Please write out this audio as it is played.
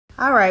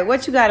All right,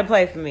 what you got to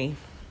play for me?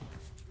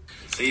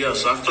 So I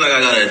feel like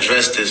I gotta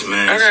address this,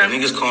 man. Okay. So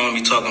niggas calling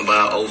me talking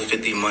about owe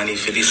 50 money,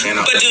 50 cent.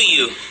 But do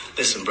you?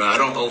 Listen, bro, I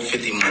don't owe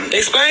 50 money.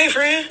 Explain,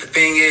 friend. The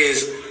thing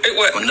is,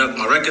 What?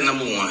 my record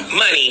number one.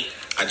 Money.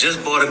 I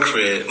just bought a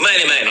crib.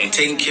 Money. I'm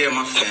taking care of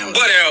my family.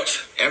 What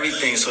else?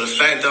 Everything. So the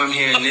fact that I'm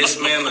hearing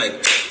this, man,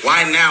 like,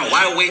 why now?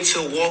 Why wait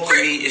till Walk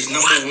With Me is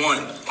number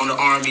one on the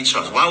R&B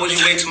charts? Why would you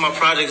wait till my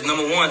project's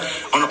number one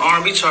on the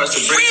R&B charts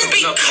to break Friend,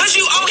 something up? because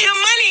you owe him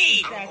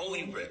money. I don't owe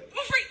him bread.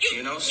 Well, friend,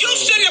 you So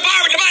shouldn't have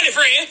borrowed the money,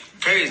 friend.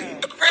 crazy.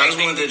 So I just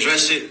wanted to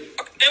address it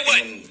And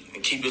what?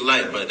 and keep it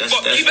light, but that's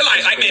Keep it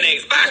light, like crazy.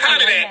 mayonnaise. Bye,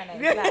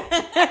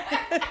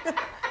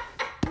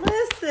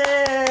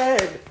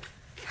 Listen,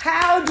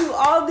 how do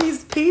all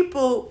these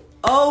people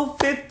owe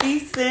 50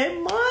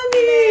 Cent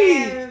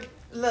money? Man,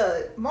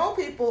 look, more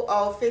people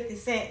owe 50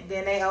 Cent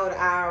than they owe the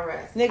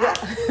IRS. Nigga,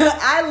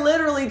 I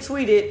literally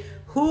tweeted,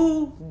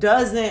 who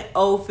doesn't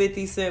owe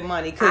 50 Cent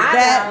money? Because I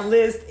that don't.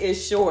 list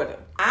is shorter.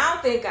 I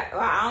don't think,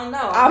 I don't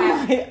know.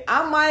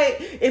 I might,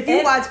 if you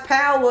And- watch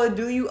Power,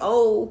 do you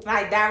owe?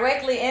 Like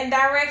directly,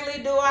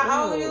 indirectly, do I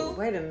owe you?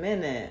 Wait a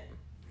minute.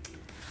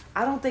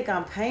 I don't think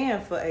I'm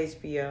paying for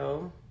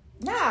HBO.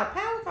 Nah,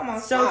 Power come on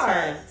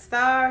Showtime.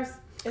 Stars?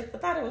 I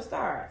thought it was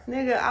Stars.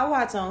 Nigga, I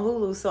watch on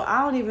Hulu, so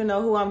I don't even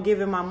know who I'm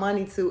giving my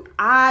money to.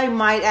 I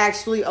might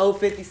actually owe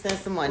 50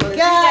 cents some money. Well,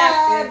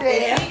 God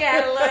if he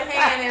got a little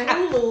hand in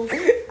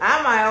Hulu,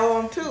 I might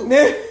owe him too.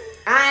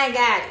 I ain't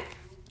got it.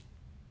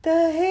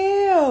 The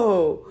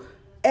hell?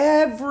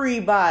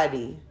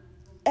 Everybody.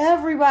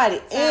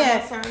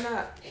 And Turn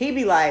up. he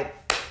be like,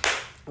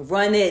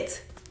 run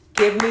it.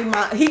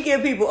 He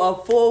give people a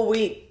full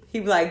week. He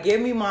be like, give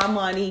me my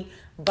money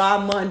by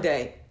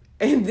Monday.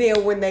 And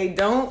then when they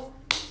don't,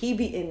 he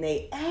be in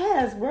their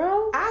ass,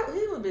 bro.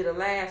 He would be the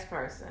last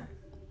person.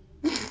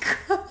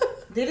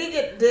 Did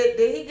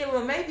he give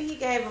him, maybe he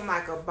gave him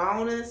like a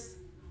bonus?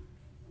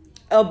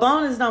 A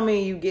bonus don't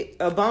mean you get,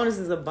 a bonus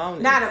is a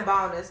bonus. Not a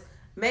bonus.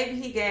 Maybe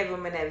he gave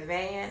him an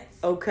advance.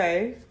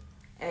 Okay.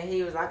 And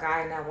he was like, all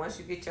right, now once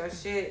you get your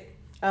shit,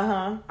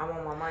 Uh-huh. I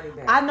want my money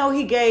back. I know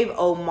he gave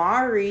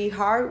Omari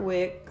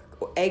Hardwick,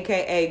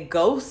 a.k.a.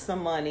 Ghost,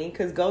 some money,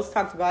 because Ghost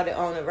talked about it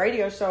on a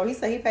radio show. He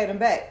said he paid him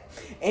back.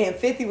 And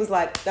 50 was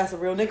like, that's a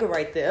real nigga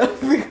right there,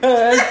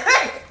 because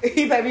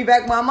he paid me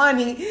back my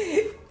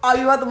money. All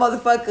you other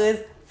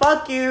motherfuckers,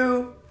 fuck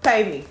you,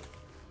 pay me.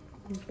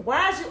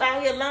 Why is you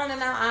out here loaning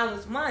out all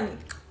this money?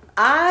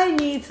 I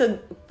need to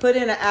put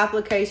in an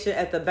application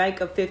at the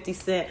bank of 50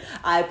 Cent.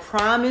 I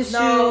promise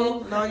No,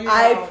 you. no, you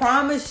I don't.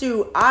 promise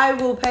you, I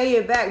will pay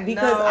it back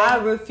because No. I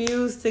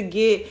refuse to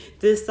get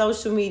this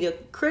social media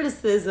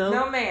criticism.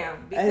 No,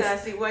 ma'am.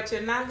 Because see, what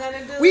you're not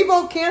gonna do. We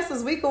both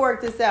cancers. We can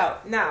work this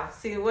out. No,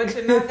 see, what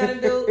you're not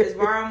gonna do is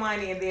borrow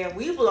money and then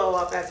we blow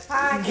up as a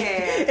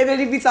podcast. And then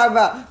he be talking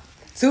about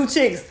two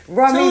chicks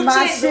run me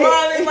my chicks shit.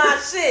 run me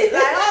my shit.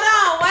 Like,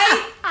 hold on,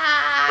 wait.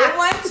 It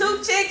wasn't two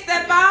chicks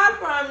that bought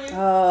from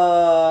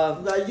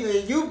you.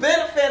 Like, you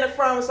benefited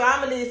from it, so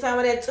I'm gonna need some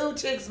of that two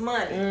chicks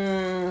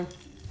money.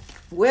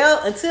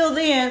 Well, until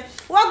then,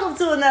 welcome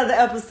to another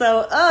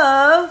episode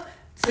of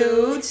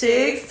Two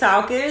Chicks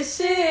Talking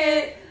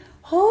Shit.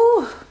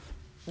 Whew,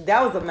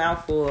 that was a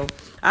mouthful.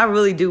 I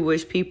really do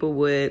wish people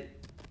would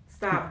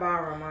Stop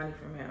borrowing money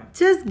from him.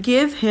 just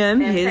give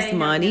him And his pay him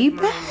money his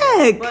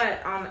back.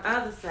 But on the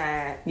other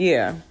side,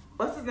 Yeah.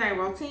 what's his name?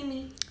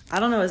 Rotimi? I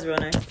don't know his real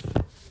name.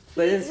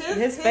 But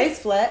his face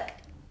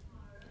flat.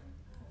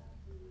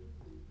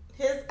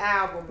 His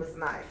album was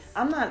nice.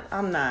 I'm not.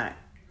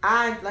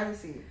 Let me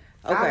see.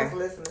 I Okay. was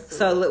listening to it.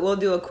 So we'll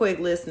do a quick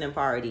listening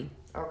party.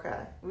 Okay.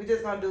 We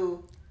just gonna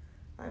do,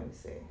 let me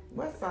see.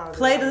 What song?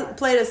 Play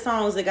the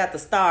songs that got the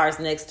stars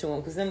next to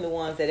them, because them the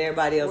ones that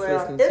everybody else Well,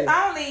 listening it's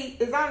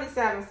to. only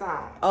 7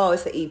 songs. Oh,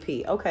 it's an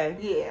EP. Okay.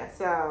 Yeah,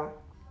 so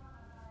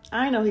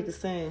I didn't know he could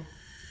sing.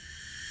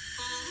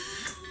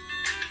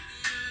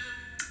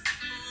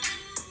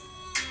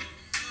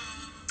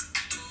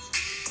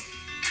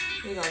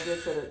 we're gonna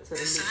get to the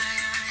meat.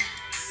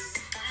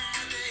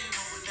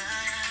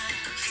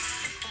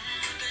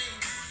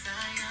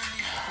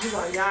 You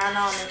gonna yarn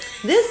on it?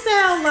 This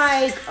sound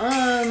like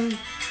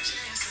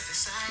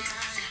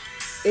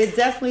it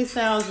definitely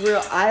sounds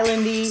real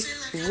islandy,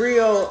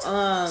 real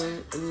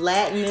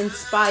Latin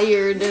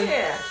inspired.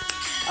 Yeah.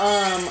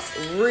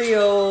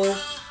 Real.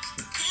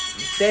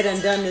 They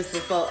done this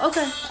before.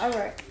 Okay, all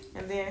right.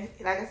 And then,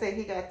 like I said,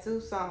 he got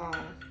 2 songs.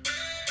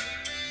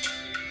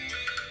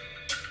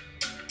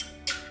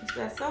 It's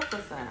that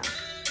soca sound.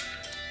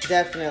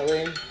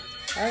 Definitely.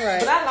 All right.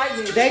 But I like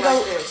music They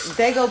like this.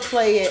 They go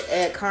play it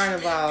at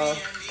Carnival.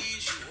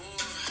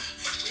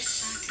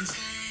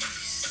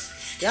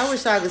 Y'all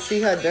wish I could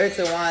see her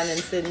dirty whining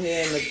sitting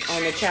here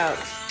on the couch.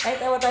 Ain't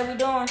that what they be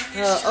doing?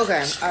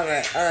 Okay. All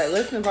right.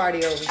 Listening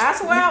party over. I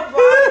swear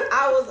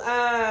I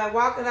was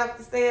walking up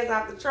the stairs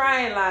off the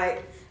train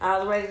like I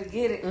was ready to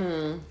get it.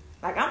 Mm-hmm.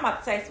 Like I'm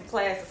about to take some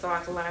classes so I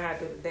can learn how to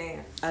do the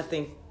dance. I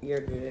think you're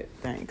good.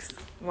 Thanks.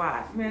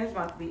 Why? Man, it's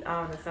about to be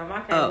on or something.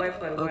 I can't wait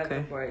for the weather okay.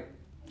 break.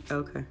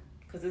 Okay.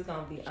 Because it's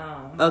going to be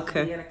on.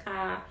 Okay. Be in a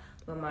car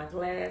with my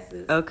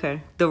glasses.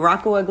 Okay. The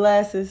Rockaway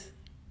glasses.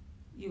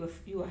 You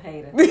a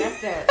hater.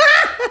 That's that.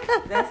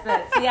 That's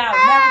that. See,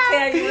 I'll never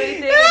tell you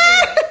anything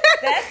again.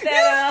 That's that.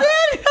 You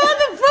said it on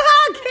the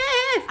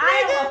podcast. I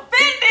am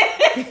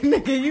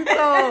offended. Nigga, you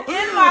told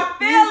In my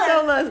feelings. You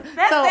told us.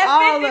 That's told that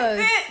all 50 us.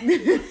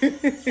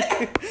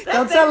 cent.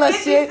 Don't tell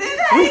us shit.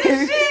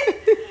 Hater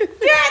shit.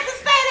 You had to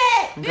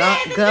say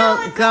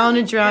that. Go on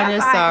and drown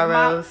your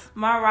sorrows.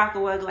 My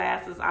Rockaway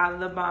glasses are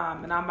the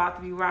bomb, and I'm about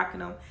to be rocking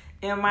them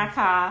in my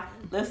car,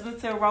 listening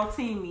to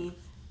Rotimi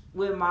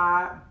with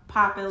my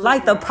popping.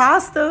 Like the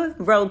pasta,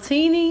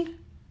 rotini.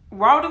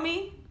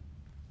 Rotimi.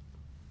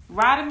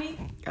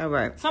 All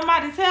right.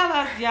 Somebody tell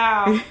us,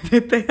 y'all.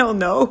 They don't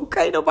know.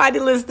 Can't nobody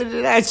listen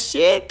to that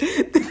shit.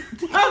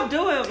 Don't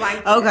do it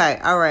like that. Okay,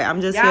 all right.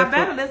 I'm just Y'all here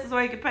better for. listen so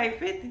you can pay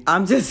 50.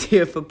 I'm just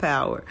here for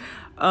power.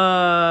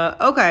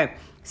 Okay.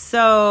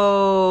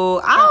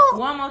 So I don't.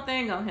 One more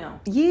thing on him.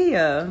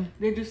 Yeah,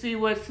 Did you see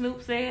what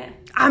Snoop said?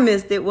 I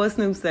missed it. What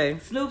Snoop say?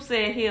 Snoop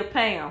said he'll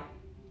pay him.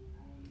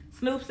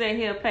 Snoop said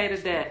he'll pay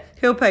the debt.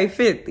 He'll pay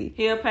 50.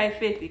 He'll pay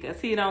 50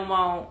 because he don't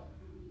want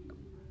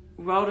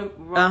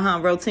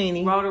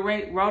Rotini.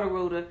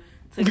 Roto-Rooter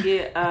to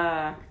get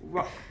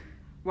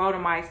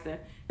Rotomeister.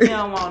 He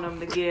don't want him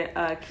to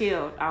get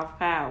killed off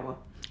power.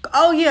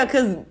 Oh yeah,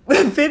 because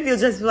 50 will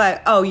just be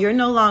like, oh, you're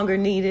no longer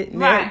needed.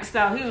 Right. Next.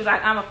 So he was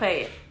like, I'm gonna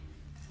pay it.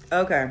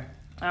 Okay.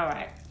 All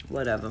right.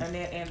 Whatever. And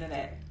then end of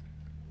that.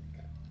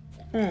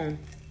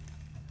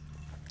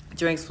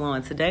 Drinks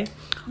flowing today.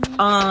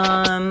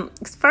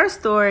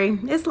 First story.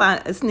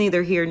 It's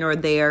neither here nor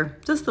there.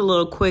 Just a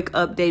little quick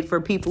update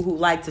for people who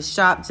like to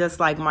shop, just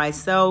like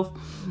myself.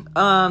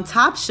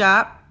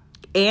 Topshop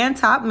and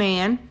Top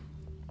Man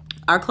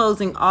are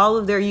closing all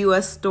of their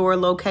U.S. store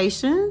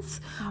locations.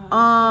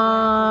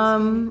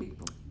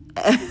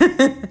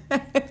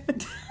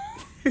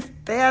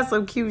 They have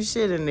some cute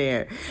shit in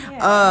there.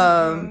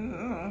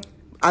 I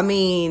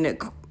mean,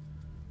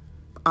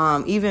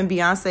 even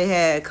Beyonce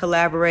had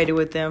collaborated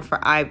with them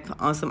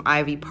on some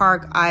Ivy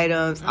Park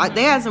items.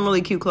 They had some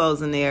really cute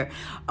clothes in there.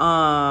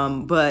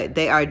 But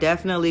they are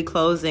definitely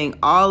closing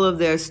all of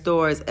their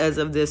stores as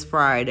of this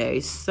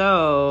Friday.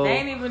 So they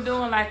ain't even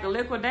doing like a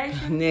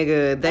liquidation.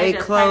 Nigga, they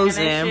just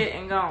closing packing their shit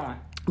and going.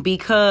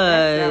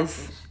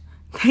 Because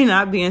they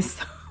not being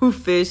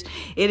selfish.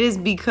 It is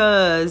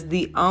because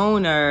the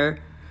owner.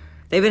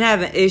 They've been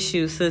having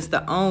issues since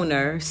the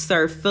owner,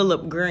 Sir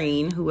Philip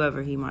Green,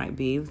 whoever he might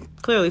be,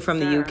 clearly from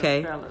the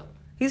UK. Philip.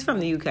 He's from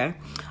the UK.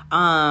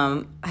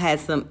 Had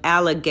some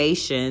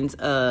allegations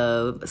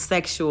of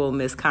sexual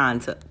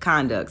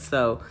misconduct.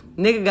 So,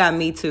 nigga got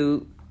me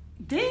too.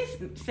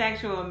 These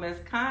sexual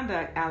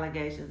misconduct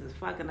allegations is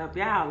fucking up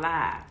y'all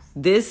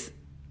lives.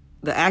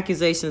 The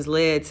accusations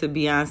led to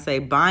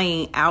Beyonce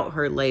buying out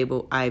her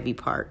label, Ivy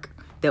Park,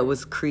 that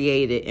was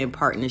created in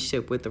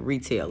partnership with the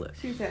retailer.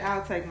 She said,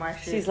 I'll take my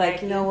shit. She's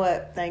like, you know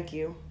what? Thank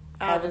you.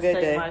 Have a good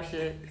day. My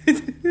shit.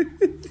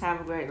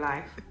 Have a great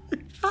life.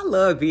 I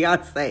love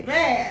Beyonce.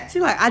 Man.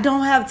 She's like, I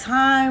don't have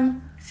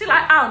time. She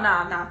like, oh,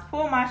 no.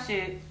 Pull my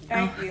shit.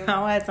 Thank you. I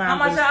don't have time. How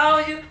much I owe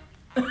you?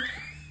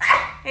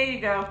 Here you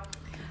go.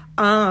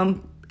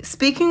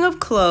 Speaking of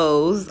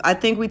clothes, I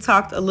think we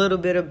talked a little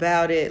bit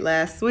about it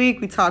last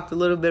week. We talked a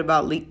little bit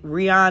about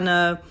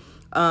Rihanna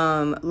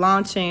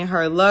launching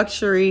her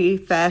luxury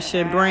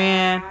fashion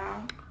brand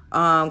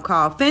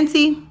called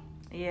Fenty.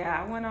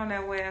 Yeah, I went on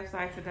that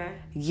website today.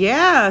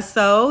 Yeah,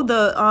 so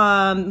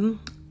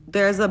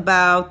there's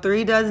about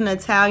 3 dozen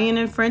Italian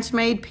and French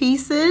made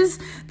pieces.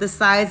 The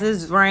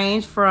sizes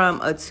range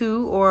from a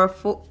 2 or a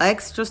full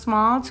extra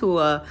small to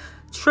a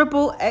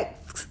triple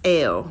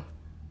XL.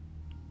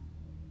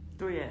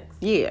 3X.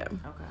 Yeah.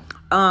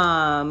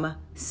 Okay.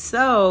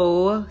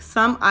 So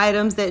some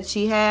items that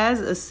she has: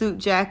 a suit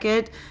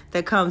jacket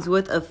that comes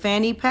with a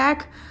fanny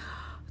pack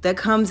that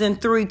comes in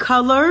 3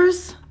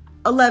 colors,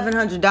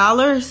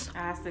 $1,100.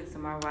 I stick to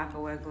my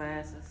Rockaway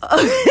glasses.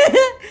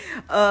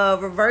 A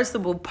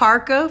reversible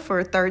parka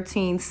for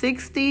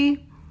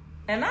 $1,360.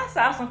 And I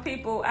saw some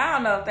people, I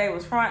don't know if they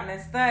was fronting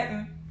and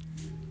stunting,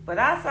 but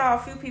I saw a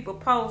few people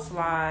post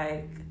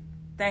like,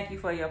 thank you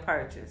for your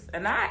purchase.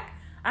 And I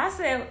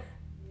said,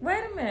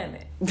 wait a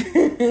minute.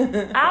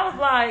 I was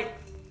like,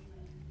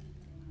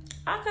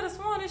 I could have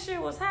sworn this shit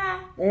was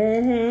high.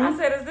 Mm-hmm. I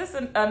said, is this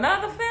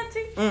another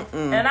Fenty?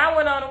 Mm-mm. And I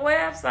went on the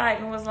website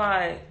and was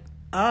like,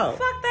 oh,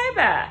 fuck they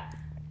buy.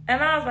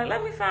 And I was like,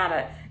 let me find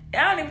out.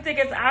 I don't even think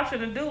it's an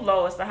option to do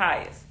lowest to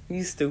highest.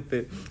 You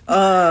stupid. They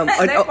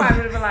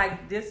probably would be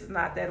like, this is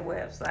not that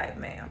website,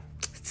 ma'am.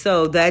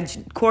 So that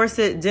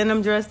corset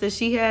denim dress that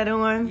she had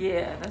on?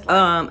 Yeah. That's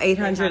like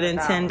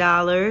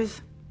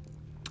 $810.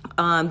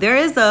 There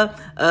is a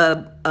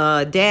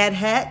dad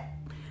hat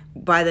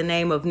by the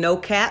name of No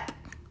Cap,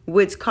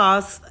 which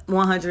costs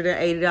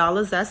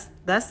 $180.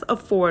 That's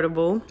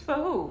affordable. For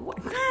who?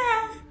 Girl,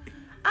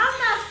 I'm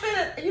not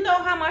spending. You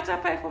know how much I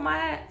pay for my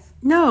hats?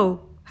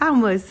 No. How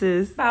much,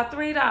 sis? About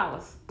 $3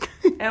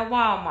 at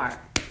Walmart.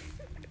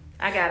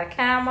 I got a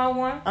camo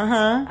one.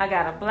 I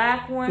got a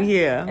black one.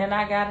 Yeah. And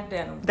I got a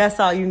denim one. That's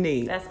all you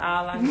need. That's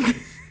all I need.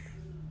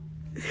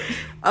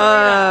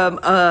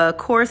 A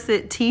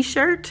corset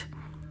T-shirt,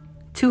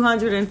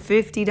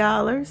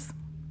 $250.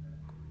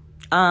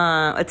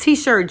 A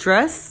T-shirt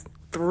dress,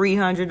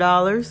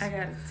 $300. I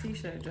got a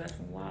T-shirt dress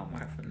from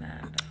Walmart for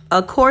 $9.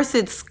 A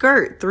corset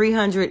skirt,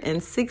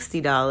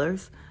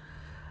 $360.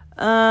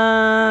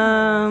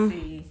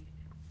 See.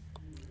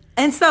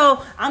 And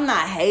so I'm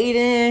not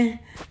hating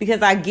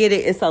because I get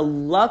it. It's a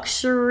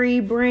luxury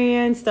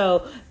brand,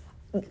 so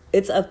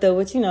it's up there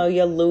with,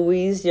 your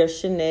Louis, your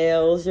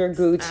Chanel's, your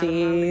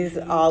Gucci's,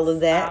 all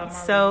of that.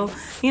 So,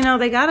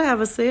 they got to have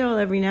a sale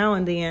every now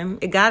and then.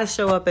 It got to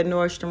show up at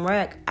Nordstrom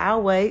Rack.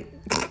 I'll wait.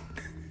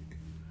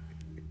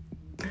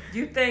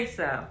 You think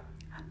so?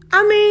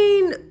 I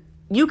mean,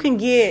 you can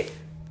get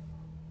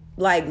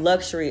like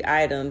luxury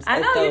items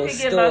at those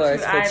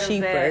stores for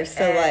cheaper. At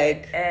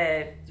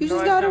you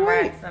just gotta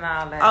wait and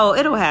all that. Oh,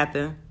 it'll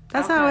happen.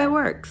 That's how it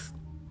works.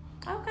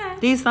 Okay.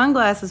 These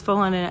sunglasses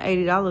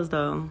 $480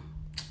 though.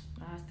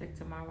 I'll stick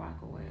to my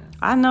Rockaway.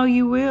 I know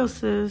you will,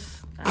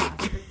 sis.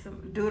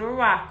 Do the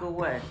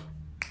Rockaway.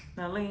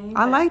 Now lean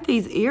I back. like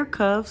these ear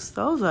cuffs.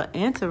 Those are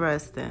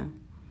interesting.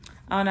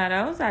 Oh, now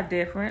those are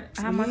different.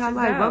 How much I is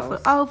like those?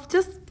 both. Oh,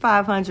 just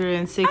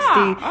 560,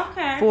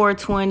 okay.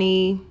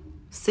 420,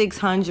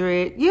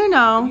 600. You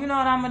know. You know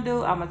what I'm gonna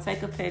do? I'm gonna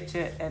take a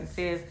picture and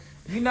see.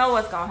 You know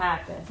what's gonna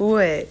happen?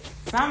 What?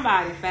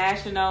 Somebody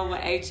Fashion Over,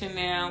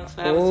 H&M,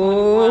 Forever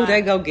Oh, 21.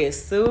 they go get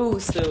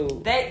sued.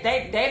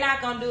 They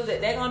not gonna do that.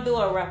 They gonna do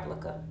a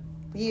replica.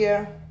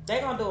 Yeah. They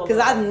gonna do a Because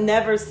replica. I've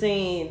never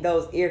seen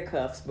those ear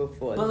cuffs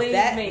before. Believe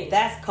me,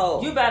 that's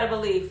cold. You better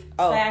believe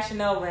Oh. Fashion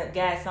Over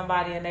got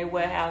somebody in their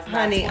warehouse.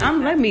 Honey,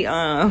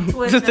 twisting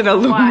twisting the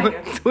aluminum,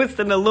 wire.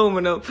 twisting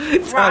aluminum.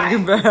 Right.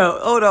 Talking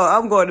about, hold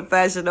on, I'm going to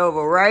Fashion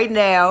Over right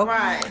now.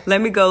 Right. Let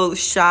me go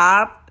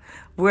shop.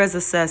 Where's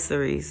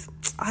accessories?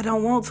 I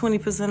don't want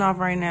 20% off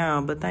right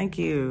now, but thank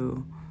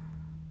you.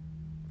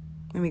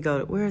 Let me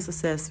go. Where's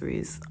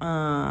accessories?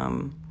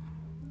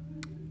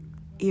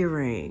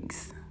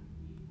 Earrings.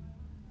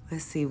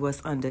 Let's see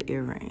what's under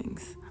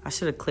earrings. I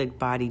should have clicked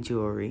body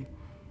jewelry.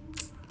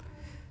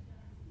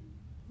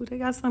 Ooh, they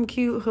got some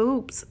cute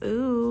hoops.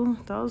 Ooh,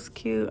 those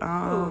cute.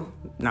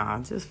 Nah,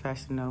 just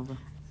Fashion Nova.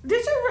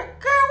 Did you,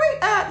 girl? We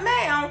up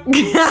now.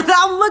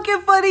 I'm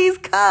looking for these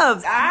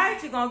cuffs. All right,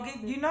 you gonna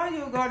get. You know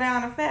you go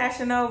down to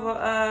Fashion Over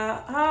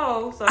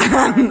hole. So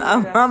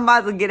I'm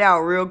about to get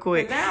out real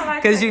quick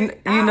because you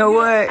know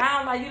what? I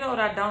don't like. You know what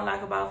I don't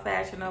like about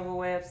Fashion Over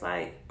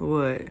website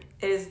What?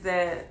 is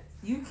that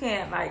you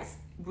can't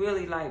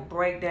really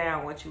break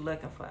down what you're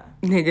looking for.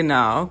 Nigga,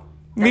 no.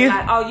 They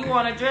like, oh, you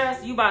want a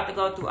dress? You about to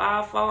go through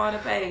all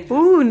 400 pages.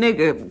 Ooh,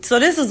 nigga. So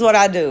this is what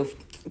I do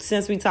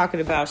since we talking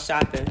about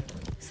shopping.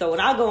 So when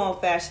I go on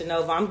Fashion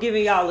Nova, I'm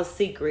giving y'all a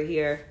secret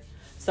here.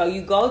 So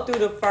you go through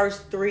the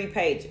first 3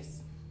 pages.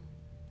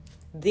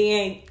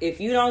 Then if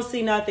you don't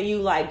see nothing you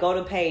like, go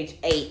to page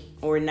 8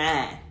 or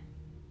 9.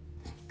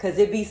 Because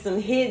it be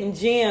some hidden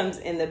gems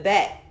in the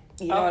back.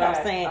 You know what I'm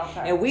saying?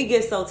 Okay. And we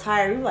get so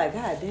tired. We're like,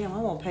 God damn,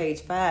 I'm on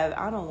page 5.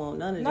 I don't want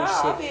none of No, this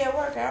shit. I'll be at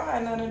work. I don't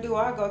have nothing to do.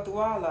 I go through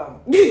all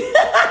of them.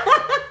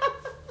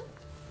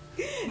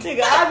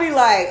 Nigga, I be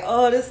like,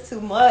 oh, this is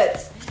too much.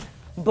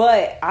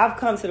 But I've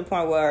come to the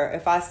point where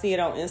if I see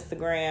it on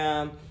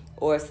Instagram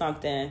or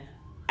something,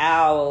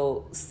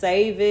 I'll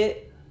save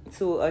it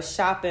to a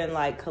shopping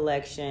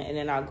collection, and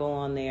then I'll go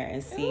on there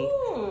and see.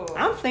 Ooh.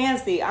 I'm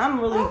fancy.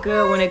 I'm really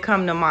good when it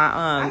comes to my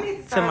I need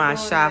to to start my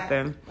doing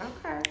shopping. that.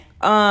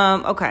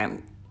 Okay.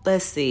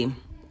 Let's see.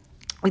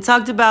 We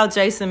talked about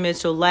Jason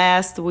Mitchell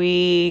last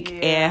week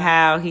and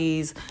how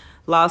he's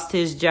lost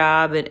his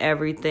job and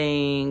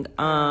everything.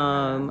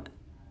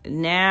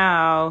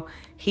 Now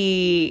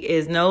he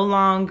is no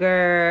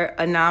longer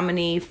a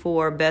nominee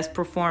for Best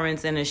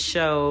Performance in a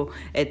Show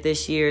at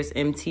this year's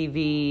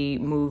MTV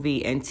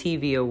Movie and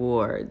TV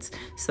Awards.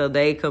 So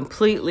they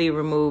completely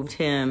removed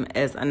him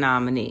as a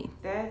nominee.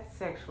 That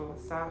sexual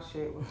assault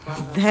shit was fuck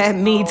up That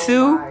your me whole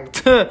too.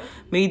 life.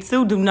 Me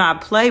too. Do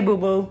not play, boo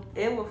boo.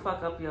 It will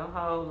fuck up your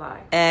whole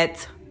life.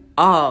 At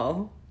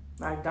all.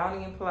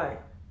 Don't even play.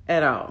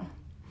 At all.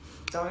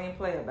 Don't even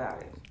play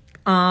about it.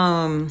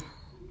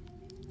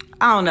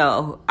 I don't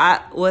know.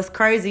 What's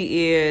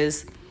crazy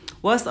is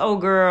what's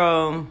old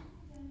girl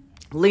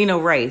Lena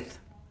Wraith.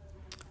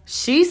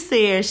 She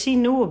said she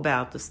knew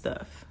about the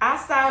stuff. I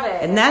saw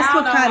that. And that's I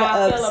don't what know kind how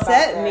I of feel about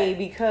upset that. me,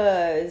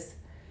 because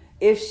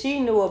if she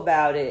knew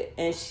about it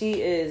and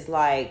she is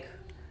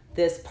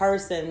this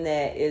person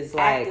that is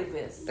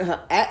Activist.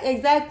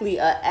 Exactly,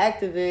 an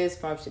activist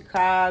from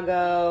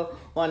Chicago,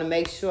 want to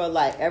make sure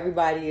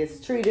everybody is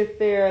treated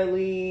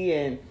fairly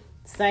and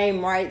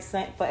same rights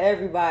for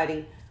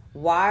everybody.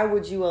 Why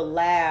would you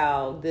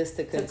allow this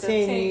to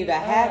continue to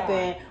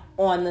happen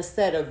on the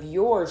set of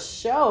your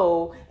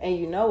show and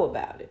you know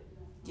about it?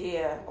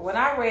 Yeah. When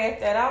I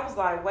read that, I was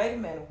like, wait a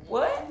minute,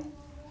 what?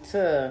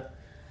 I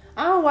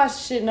don't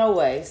watch shit no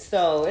way,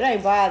 so it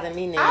ain't bothering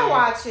me now. I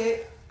watch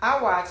it.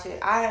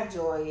 I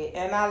enjoy it.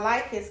 And I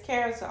like his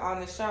character on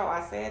the show.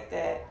 I said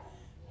that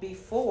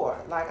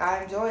before.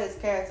 I enjoy his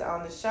character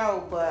on the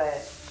show,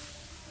 but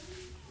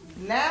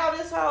now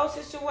this whole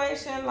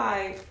situation,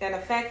 like, and the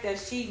fact that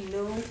she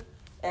knew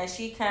and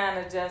she kind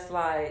of just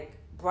like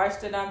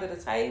brushed it under the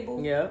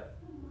table. Yep.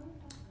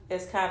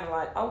 It's kind of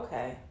like,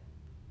 okay.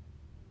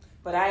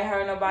 But I ain't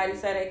heard nobody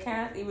say they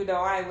cancel, even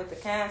though I ain't with the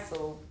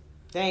cancel.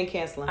 They ain't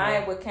canceling her. I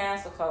ain't with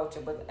cancel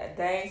culture, but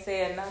they ain't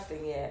said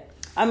nothing yet.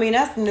 I mean,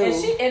 that's new.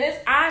 And it's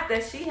odd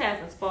that she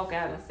hasn't spoke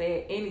out and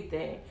said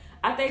anything.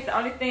 I think the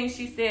only thing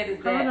she said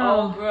is that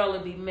old girl will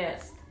be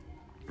missed.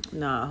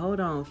 Nah, hold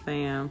on,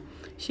 fam.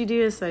 She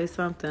did say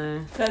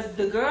something. Because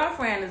the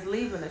girlfriend is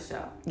leaving the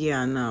show.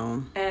 Yeah, I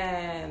know.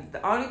 And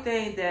the only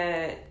thing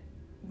that,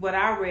 what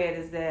I read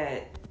is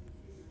that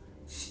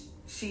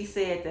she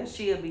said that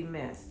she'll be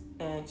missed.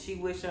 And she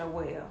wish her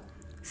well.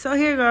 So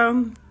here you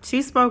go.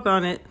 She spoke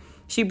on it.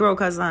 She broke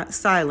her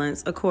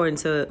silence, according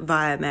to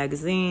Vibe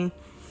magazine.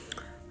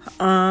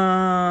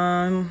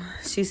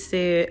 She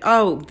said,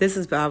 "Oh, this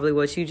is probably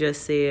what you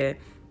just said.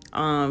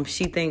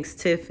 She thinks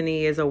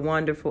Tiffany is a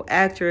wonderful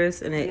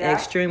actress and an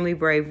extremely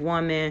brave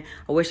woman.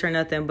 I wish her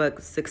nothing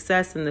but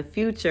success in the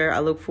future. I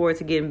look forward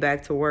to getting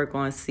back to work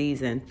on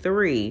season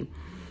 3.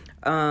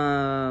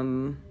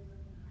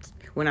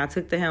 When I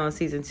took the helm on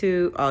season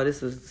 2, oh,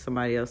 this was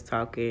somebody else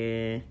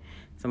talking.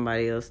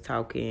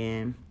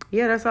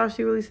 Yeah, that's all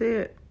she really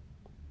said.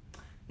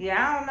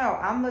 Yeah, I don't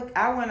know.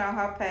 I went on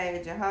her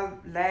page and her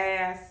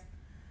last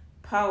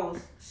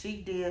post,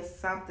 she did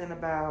something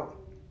about,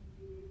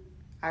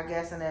 I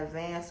guess, an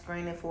advanced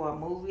screening for a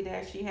movie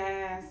that she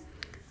has.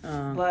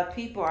 But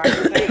people are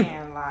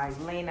saying, like,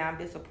 Lena, I'm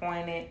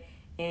disappointed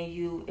in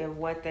you if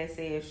what they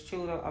say is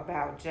true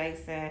about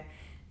Jason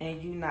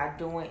and you not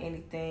doing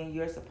anything.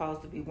 You're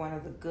supposed to be one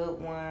of the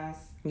good ones.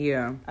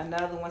 Yeah.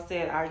 Another one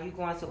said, are you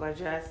going to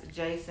address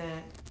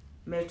Jason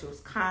Mitchell's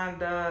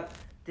conduct?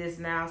 This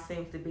now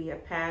seems to be a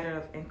pattern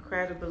of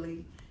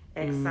incredibly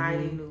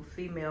exciting new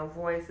female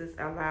voices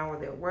allowing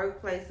their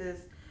workplaces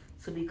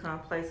to become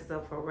places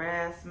of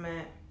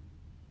harassment.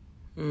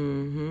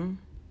 Mm-hmm.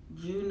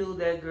 You knew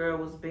that girl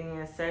was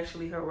being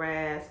sexually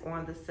harassed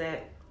on the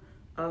set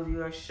of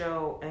your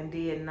show and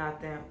did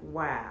nothing.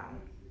 Wow.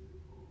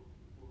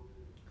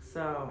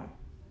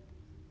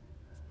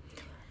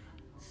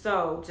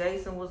 So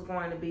Jason was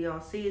going to be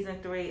on season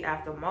 3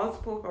 after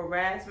multiple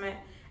harassment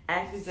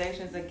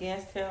accusations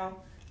against him,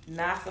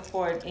 not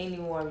supporting any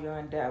more of your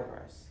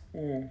endeavors.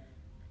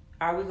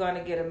 Are we going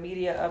to get a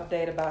media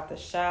update about the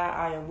Chi?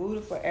 I am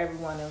rooting for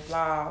everyone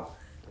involved.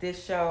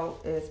 This show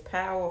is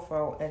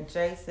powerful, and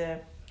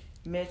Jason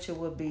Mitchell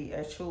would be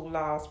a true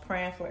loss.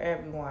 Praying for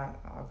everyone.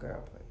 Oh,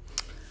 girl,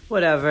 please.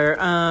 Whatever.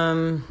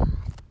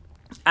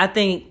 I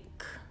think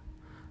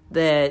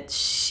that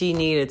she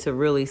needed to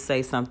really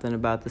say something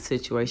about the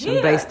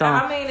situation based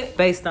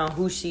on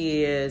who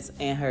she is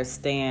and her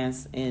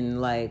stance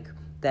in like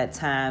that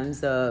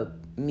times of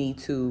Me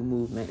Too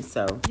movement.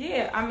 So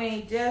yeah, I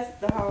mean, just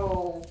the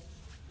whole,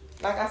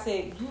 like I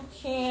said, you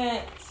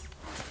can't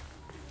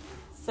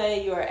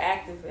say you're an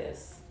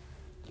activist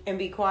and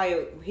be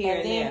quiet here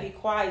and then be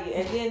quiet,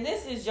 and then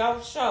this is your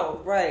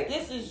show, right?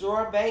 This is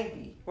your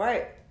baby,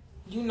 right?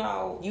 You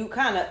know, you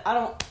kind of,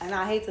 and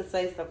I hate to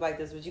say stuff like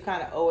this, but you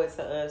kind of owe it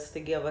to us to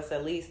give us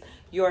at least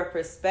your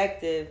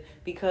perspective,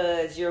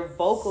 because you're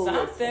vocal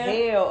as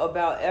hell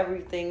about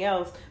everything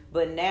else,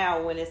 but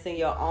now when it's in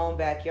your own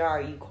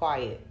backyard, you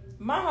quiet.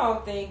 My whole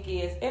thing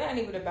is, it ain't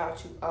even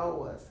about you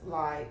owe us.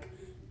 Like,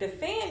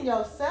 defend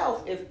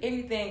yourself if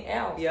anything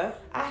else. Yeah.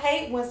 I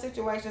hate when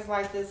situations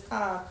like this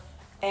come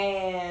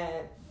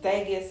and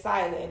they get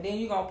silent, and then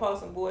you gonna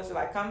post some bullshit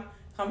like, come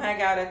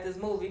hang out at this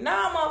movie.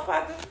 Nah,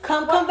 motherfucker.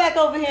 Come back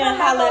over here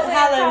and holler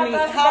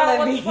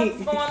at me.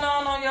 What's going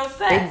on your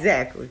set?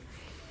 Exactly.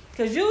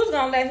 Because you was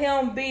going to let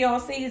him be on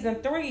season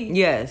 3.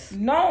 Yes.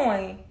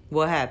 Knowing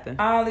what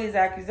happened. All these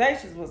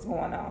accusations was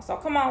going on. So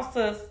come on,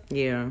 sis.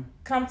 Yeah.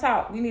 Come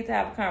talk. We need to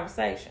have a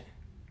conversation.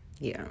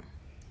 Yeah.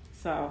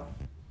 So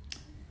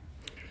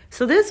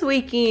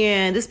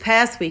this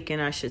past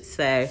weekend, I should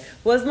say,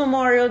 was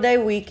Memorial Day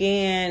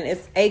weekend.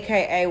 It's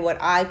AKA what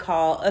I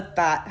call a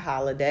thought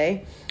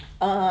holiday.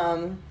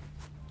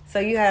 So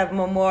you have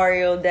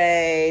Memorial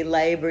Day,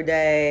 Labor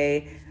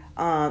Day.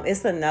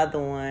 It's another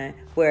one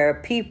where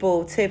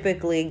people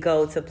typically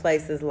go to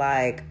places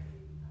like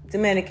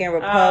Dominican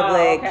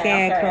Republic,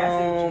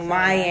 Cancun,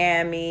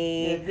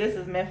 Miami. Yeah, this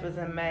is Memphis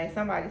in May.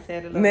 Somebody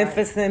said it.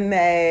 Memphis in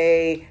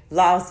May,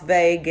 Las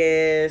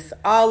Vegas,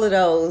 all of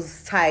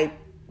those type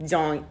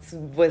joints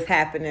was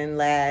happening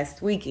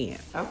last weekend.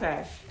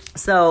 Okay.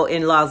 So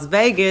in Las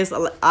Vegas,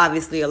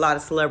 obviously a lot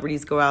of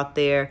celebrities go out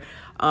there.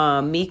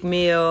 Meek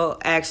Mill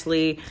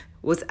actually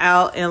was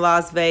out in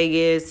Las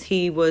Vegas.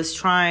 He was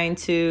trying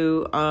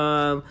to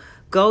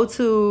go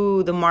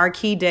to the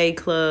Marquee Day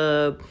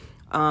Club,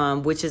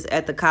 which is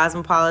at the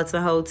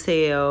Cosmopolitan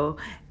Hotel,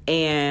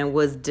 and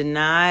was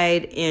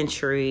denied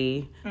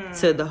entry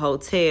to the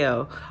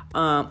hotel.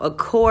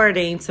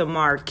 According to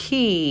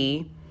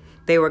Marquee,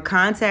 they were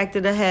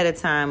contacted ahead of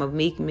time of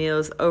Meek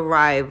Mill's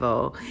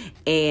arrival,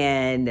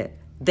 and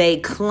they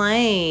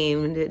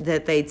claimed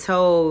that they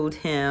told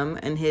him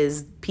and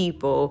his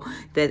people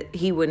that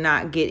he would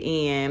not get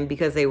in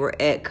because they were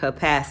at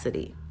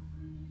capacity.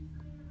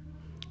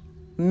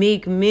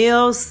 Meek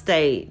Mill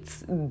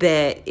states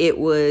that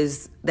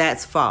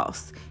that's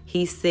false.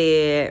 He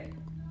said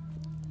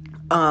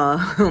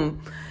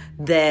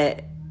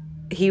that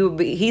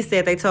he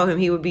said they told him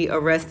he would be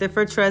arrested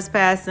for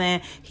trespassing.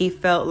 He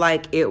felt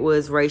like it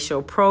was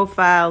racial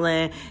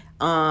profiling.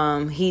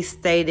 He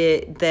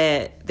stated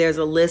that there's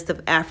a list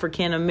of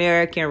African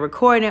American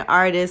recording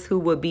artists who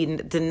would be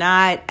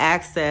denied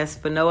access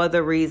for no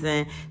other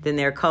reason than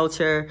their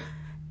culture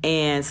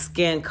and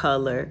skin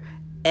color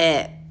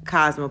at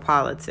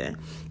Cosmopolitan.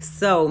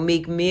 So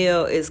Meek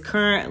Mill is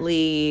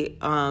currently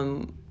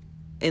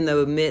in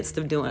the midst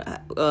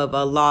of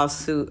a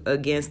lawsuit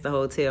against the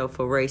hotel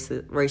for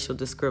racial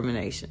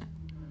discrimination.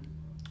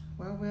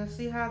 Well, we'll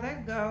see how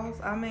that goes.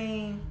 I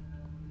mean,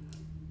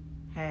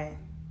 hey.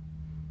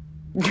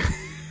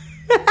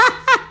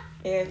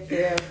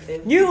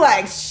 if You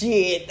like,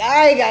 shit,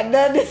 I ain't got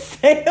nothing to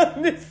say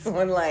on this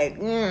one. Like,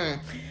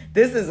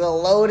 this is a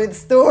loaded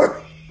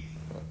story.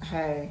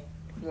 Hey,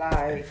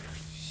 like,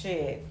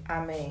 shit.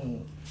 I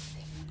mean,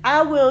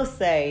 I will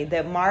say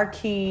that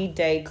Marquee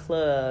Day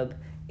Club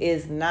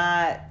is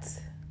not.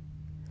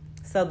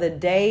 So the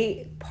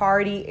day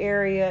party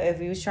area,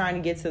 if you was trying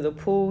to get to the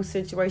pool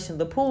situation,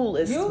 the pool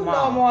is small. You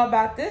know more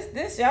about this.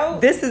 This your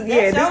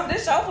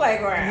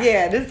playground.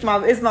 Yeah,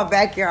 it's my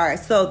backyard.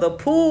 So the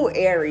pool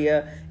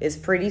area is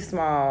pretty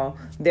small.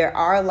 There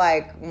are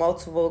like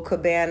multiple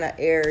cabana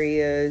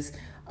areas,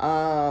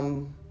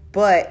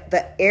 but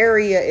the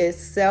area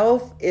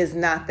itself is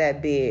not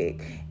that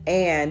big,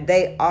 and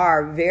they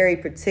are very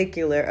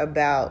particular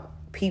about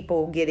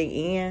people getting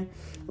in.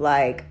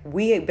 Like,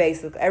 we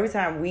basically, every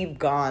time we've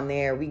gone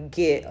there, we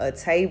get a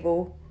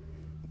table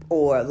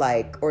or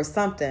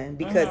something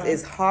because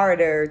it's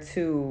harder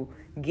to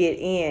get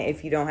in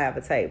if you don't have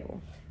a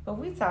table. But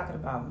we talking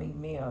about Meek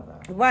Mill,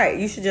 though. Right.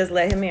 You should just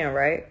let him in,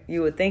 right?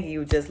 You would think you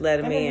would just let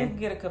him in. You can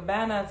get a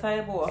cabana, a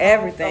table, or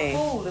everything. A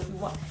pool if you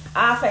want.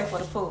 I'll pay for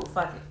the pool.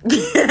 Fuck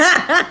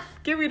it.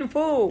 Give me the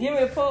pool. Give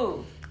me the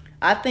pool.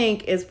 I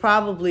think it's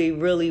probably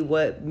really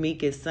what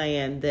Meek is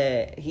saying,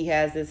 that he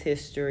has this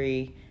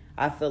history.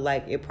 I feel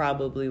like it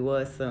probably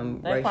was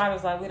some. They probably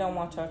was like, we don't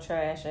want your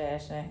trash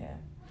ass in here.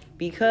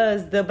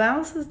 Because the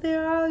bouncers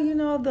there are,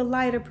 the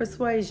lighter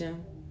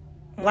persuasion.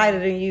 Lighter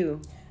than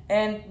you.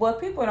 And what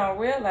people don't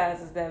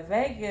realize is that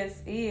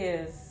Vegas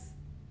is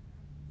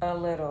a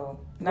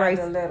little, not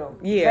a little.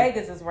 Yeah.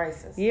 Vegas is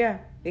racist. Yeah.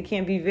 It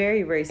can be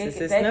very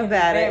racist. It's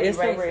Nevada. It's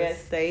a red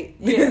state.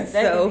 Yeah,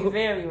 they can be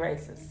very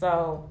racist.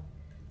 So,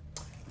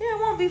 yeah, it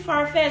won't be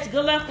far-fetched.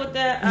 Good luck with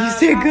that. You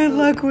said good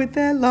luck with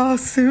that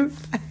lawsuit.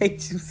 I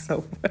hate you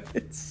so much.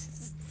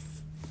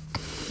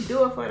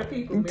 Do it for the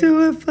people. Man.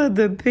 Do it for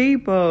the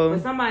people.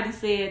 But somebody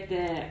said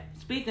that,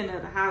 speaking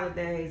of the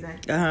holidays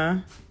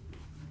and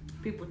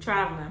people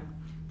traveling,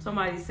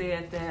 somebody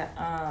said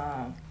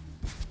that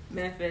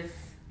Memphis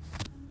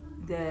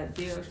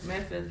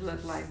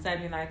looked like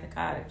 79th and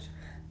Cottage.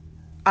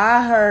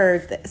 I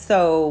heard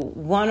so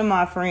one of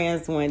my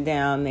friends went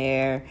down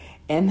there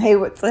and they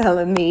were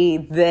telling me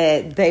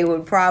that they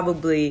would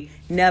probably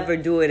never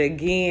do it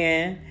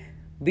again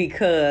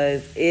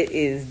because it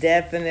is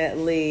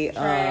definitely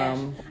I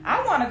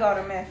want to go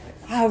to Memphis.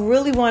 I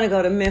really want to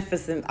go to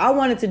Memphis, and I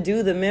wanted to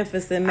do the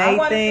Memphis in May thing. I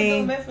wanted to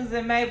do Memphis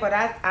in May, but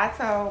I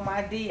told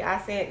my D, I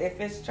said, if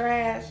it's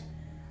trash,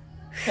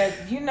 because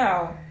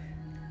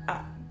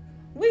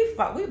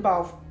we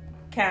both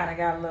kind of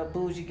got a little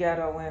bougie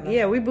ghetto in us.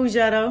 Yeah, we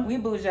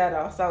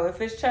bougetto. So if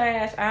it's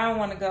trash, I don't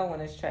want to go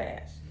when it's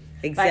trash.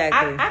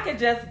 Exactly. Like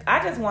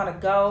I just want to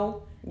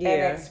go and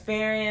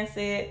experience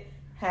it,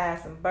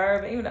 have some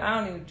bourbon. Even though I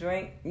don't even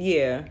drink.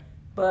 Yeah.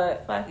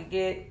 But if I could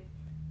get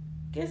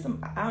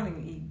some, I don't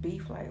even eat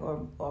beef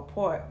or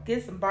pork.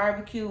 Get some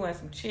barbecue and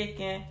some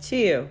chicken.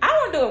 Chill. I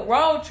want to do a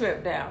road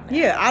trip down there.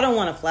 Yeah, I don't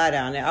want to fly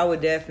down there. I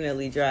would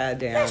definitely drive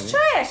down. That's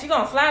trash. You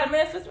gonna fly to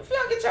Memphis? If you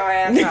don't get your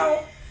ass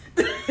home.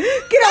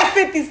 Get on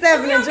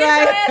 57 and drive.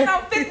 Get your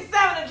ass on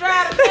 57 and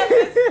drive to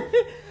Memphis.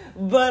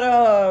 But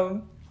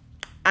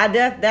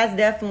that's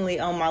definitely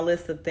on my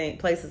list of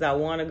places I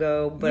want to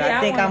go. But I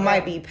think I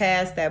might be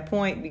past that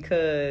point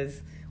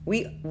because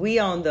we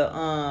on the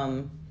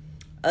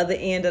other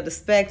end of the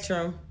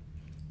spectrum.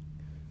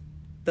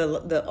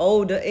 The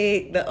older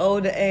age.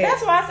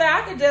 That's why I say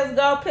I could just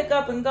go pick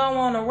up and go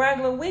on a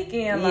regular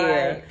weekend.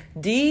 Yeah.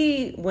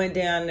 D went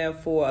down there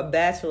for a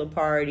bachelor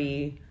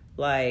party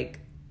like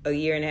a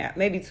year and a half,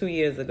 maybe 2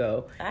 years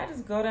ago. I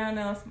just go down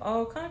there on some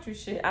old country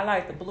shit. I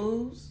like the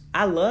blues.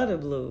 I love the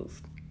blues.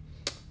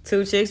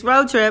 2 Chicks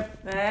Road Trip.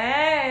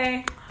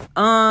 Hey.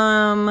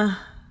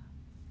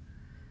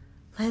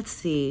 Let's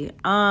see.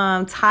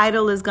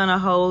 Tidal is gonna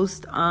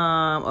host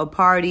a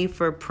party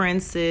for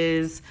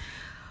Prince's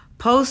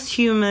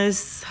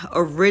posthumous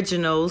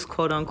originals,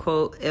 quote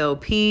unquote,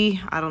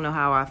 LP. I don't know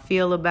how I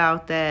feel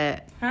about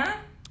that. Huh?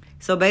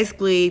 So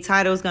basically,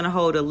 Tidal is gonna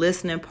hold a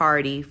listening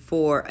party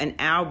for an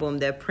album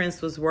that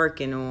Prince was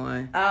working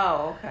on.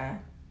 Oh, okay.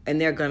 and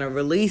they're gonna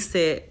release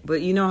it.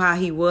 But you know how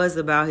he was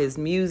about his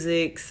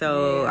music,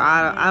 so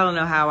I don't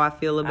know how I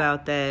feel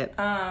about that.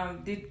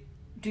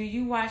 Do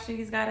you watch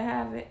She's Gotta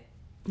Have It?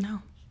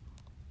 No.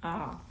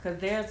 Oh, because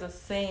there's a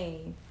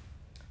scene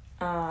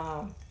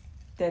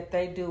that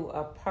they do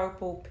a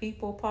purple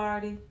people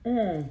party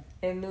in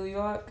New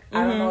York.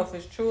 I don't know if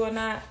it's true or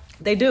not.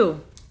 They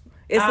do.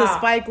 It's a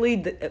Spike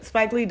Lee.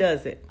 Spike Lee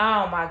does it.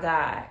 Oh my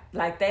God!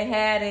 Like they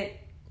had it.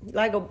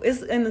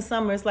 It's in the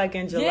summer. It's like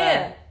in July.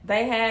 Yeah,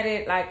 they had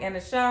it like in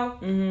the show.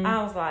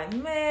 I was like,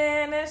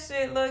 man, that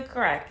shit look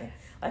cracking.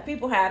 Like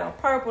people had on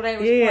purple. They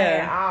was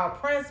playing all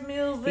Prince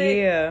music.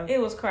 Yeah,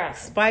 it was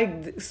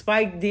cracking.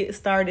 Spike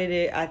started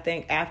it, I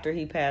think, after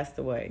he passed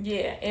away.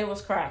 Yeah, it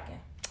was cracking.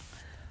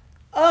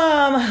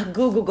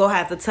 Google gonna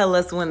have to tell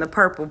us when the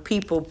Purple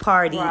People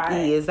Party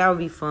is. That would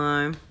be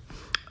fun.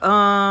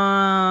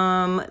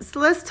 So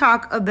let's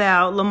talk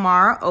about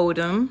Lamar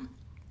Odom.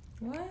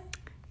 What?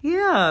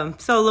 Yeah.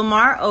 So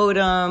Lamar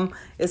Odom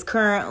is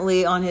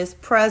currently on his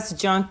press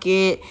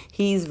junket.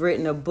 He's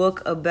written a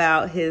book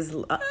about his.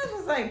 I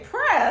was like,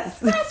 press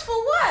for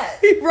what?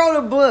 He wrote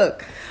a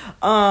book.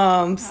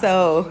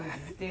 So.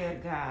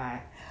 Dear God.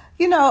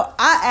 You know,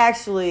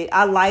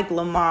 I like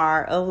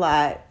Lamar a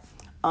lot.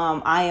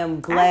 I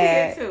am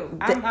glad. I did too.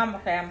 I'm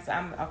okay.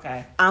 I'm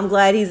okay. I'm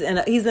glad he's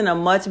in a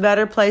much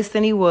better place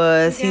than he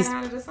was. He's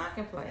out of the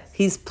sunken place.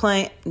 He's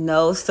playing.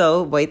 No,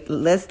 so wait.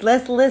 Let's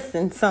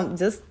listen.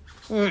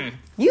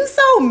 You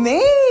so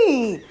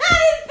mean.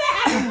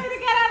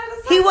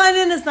 He wasn't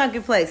in the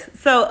sunken place.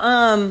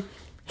 So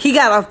he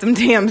got off them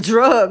damn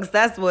drugs.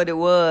 That's what it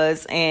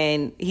was,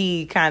 and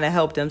he kind of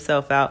helped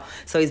himself out.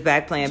 So he's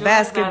back playing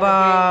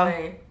basketball.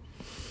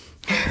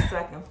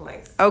 Second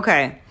place.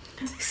 Okay.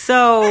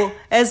 So,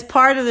 as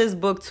part of this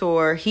book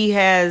tour, he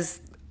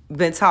has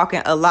been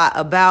talking a lot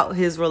about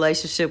his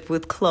relationship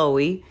with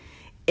Chloe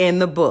in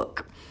the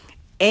book.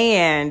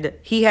 And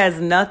he has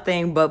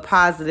nothing but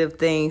positive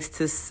things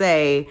to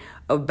say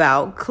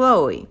about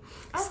Chloe.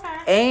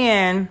 Okay.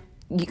 And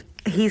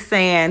he's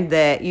saying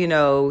that, you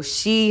know,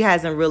 she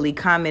hasn't really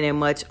commented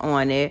much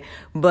on it,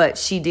 but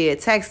she did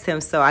text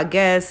him. So, I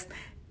guess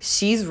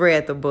she's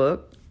read the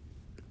book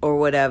or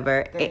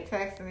whatever. They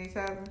texting each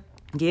other?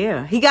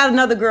 Yeah, he got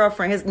another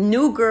girlfriend. His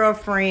new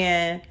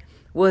girlfriend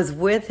was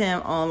with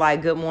him on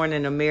like Good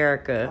Morning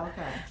America.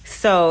 Okay.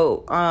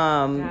 So,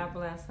 God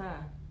bless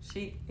her.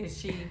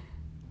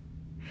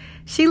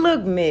 She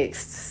looked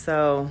mixed.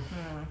 So,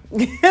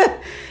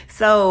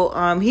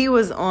 so he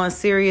was on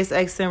Sirius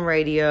XM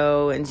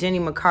Radio and Jenny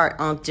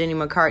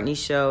McCartney's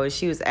show, and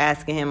she was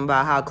asking him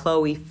about how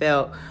Chloe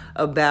felt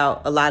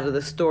about a lot of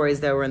the stories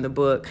that were in the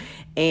book.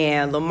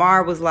 And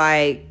Lamar was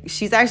like,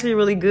 she's actually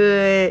really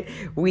good.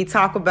 We've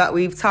talked about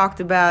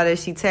it.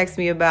 She texted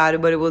me about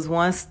it, but it was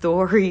one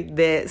story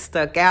that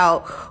stuck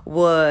out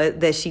was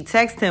that she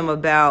texted him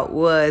about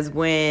was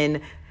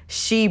when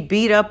she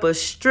beat up a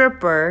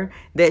stripper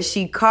that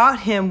she caught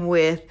him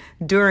with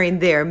during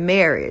their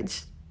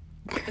marriage.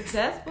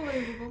 That's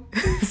believable.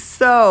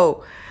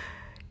 So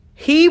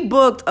he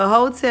booked a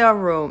hotel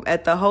room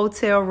at the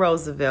Hotel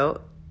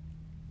Roosevelt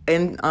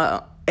in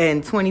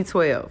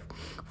 2012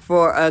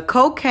 for a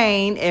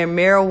cocaine and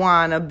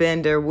marijuana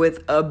bender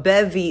with a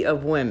bevy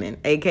of women,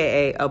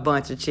 aka a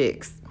bunch of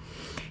chicks.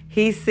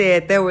 He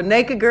said there were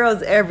naked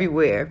girls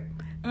everywhere.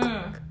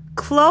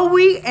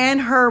 Chloe and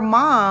her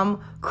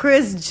mom,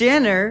 Kris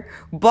Jenner,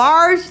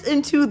 barged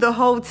into the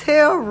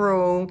hotel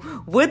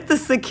room with the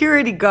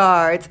security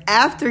guards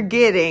after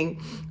getting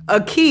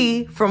a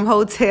key from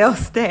hotel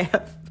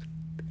staff.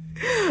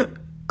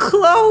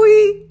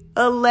 Chloe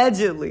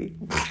allegedly,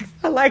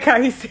 I like how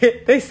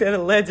they said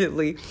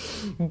allegedly,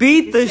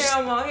 beat the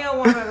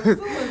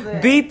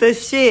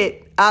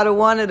shit out of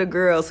one of the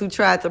girls who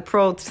tried to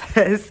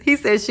protest. He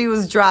said she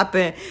was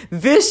dropping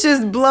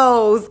vicious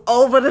blows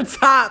over the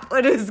top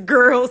of this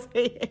girl's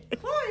head.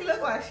 Chloe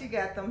look like she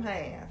got them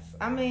hands.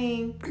 I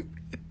mean,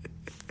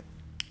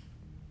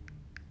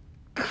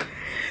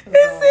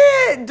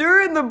 it said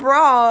during the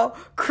brawl,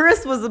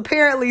 Kris was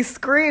apparently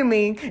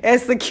screaming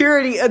as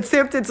security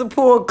attempted to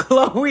pull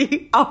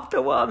Chloe off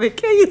the woman.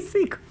 Can you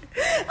see?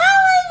 Oh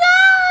my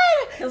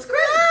God! Because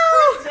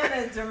Kris Jenner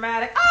is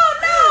dramatic. Oh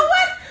no!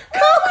 What?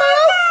 Coco!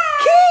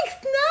 Kinks,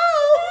 no!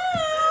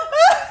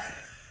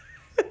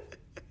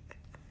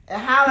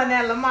 And hollering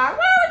at Lamar,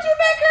 why would you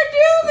make her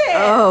do this?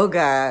 Oh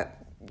God.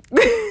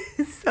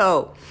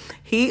 So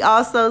he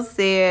also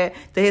said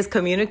that his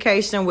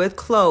communication with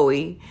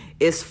Chloe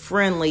is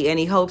friendly and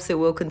he hopes it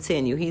will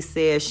continue. He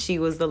says she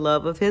was the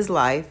love of his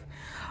life.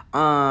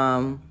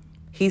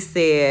 He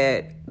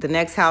said the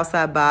next house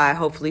I buy,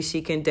 hopefully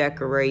she can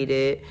decorate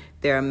it.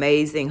 They're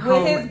amazing.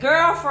 With his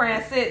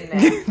girlfriend sitting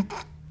there.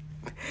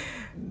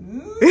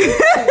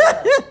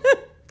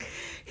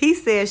 He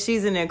says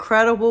she's an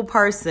incredible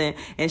person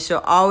and she'll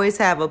always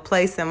have a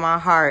place in my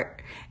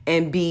heart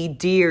and be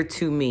dear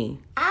to me.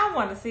 I I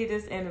want to see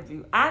this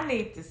interview. I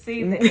need to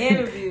see the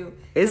interview.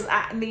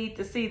 I need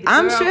to see the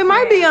I'm sure it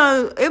might be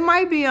girlfriend. on. It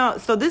might be on.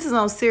 So this is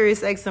on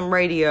Sirius XM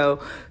Radio.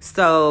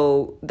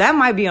 So that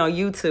might be on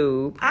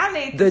YouTube. I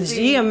need The to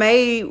see.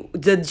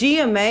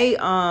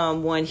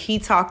 GMA. When he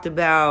talked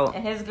about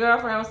And his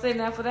girlfriend was sitting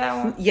there for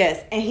that one.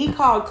 yes, and he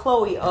called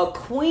Chloe a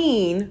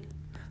queen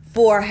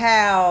for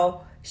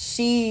how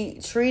she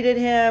treated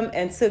him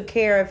and took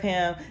care of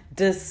him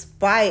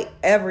despite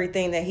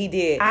everything that he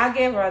did. I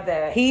give her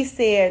that. He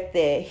said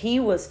that he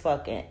was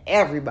fucking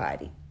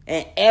everybody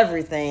and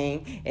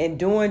everything and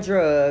doing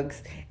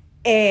drugs.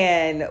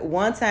 And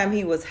one time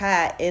he was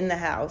high in the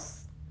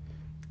house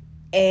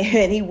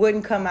and he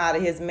wouldn't come out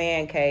of his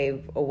man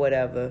cave or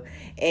whatever.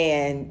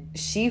 And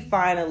she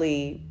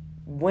finally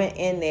went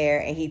in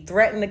there and he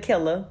threatened to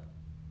kill her.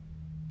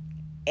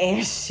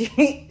 And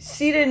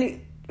she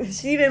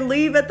didn't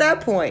leave at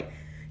that point.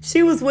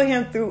 She was with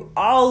him through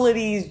all of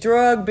these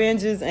drug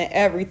binges and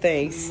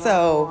everything.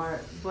 So,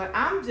 Lord. But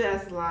I'm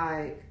just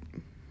like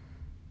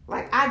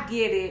I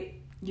get it.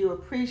 You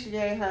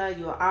appreciate her.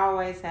 You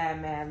always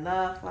have mad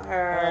love for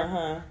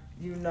her.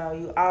 You know,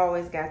 you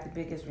always got the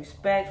biggest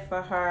respect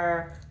for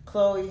her.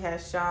 Chloe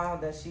has shown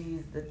that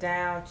she's the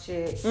down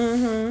chick.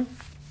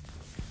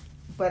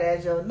 But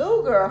as your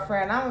new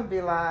girlfriend, I'm gonna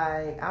be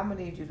like, I'm gonna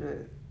need you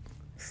to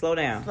slow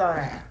down. slow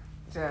down.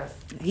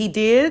 Just He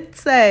did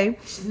say,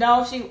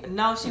 no, she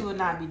will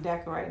not be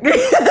decorating.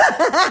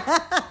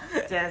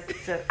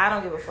 just I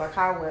don't give a fuck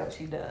how well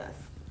she does.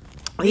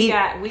 We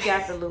got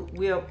the look.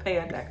 We'll pay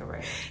her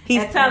decorate.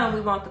 And tell them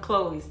we want the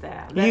Chloe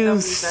style. Let them you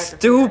research the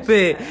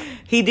stupid. fashion style.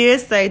 He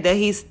did say that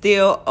he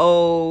still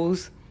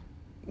owes,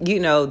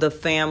 the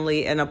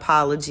family an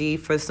apology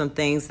for some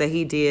things that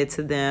he did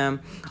to them.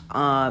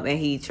 And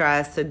he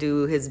tries to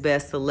do his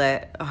best to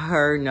let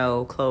her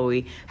know,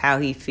 Chloe, how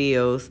he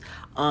feels.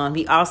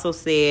 He also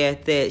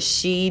said that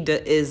she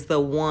is the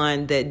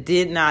one that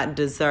did not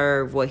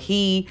deserve what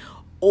he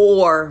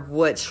or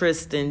what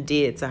Tristan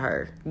did to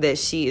her. That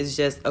she is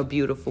just a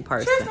beautiful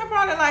person. Tristan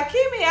probably like,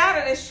 keep me out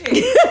of this shit.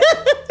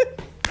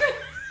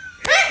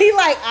 He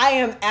like, I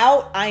am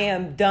out. I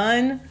am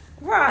done.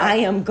 Right. I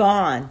am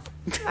gone.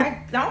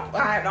 Like, don't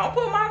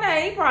put my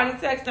name. He probably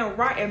text him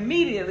right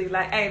immediately.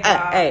 Like, hey,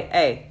 Bob.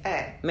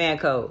 Hey. Man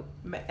code.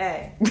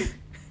 Hey.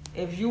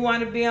 If you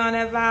want to be on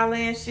that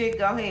violin shit,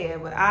 go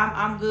ahead. But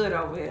I'm good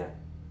over here.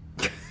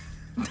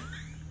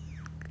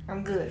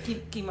 I'm good.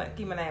 Keep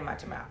my name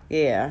out your mouth.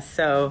 Yeah,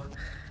 so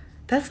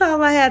that's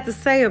all I had to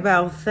say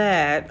about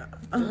that.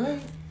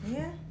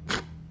 Yeah.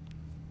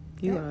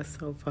 You are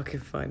so fucking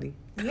funny.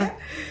 Yeah.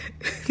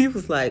 He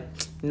was like,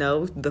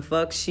 no, the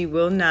fuck she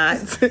will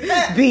not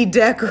be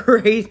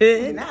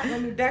decorated. Not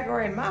gonna be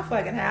decorating my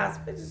fucking house.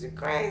 Bitches, you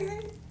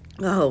crazy?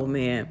 Oh,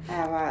 man.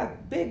 Have a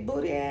big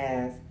booty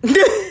ass.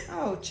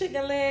 Oh,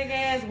 chicken leg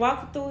ass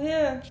walking through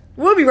here.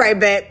 We'll be right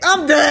back.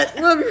 I'm done.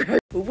 We'll be right back.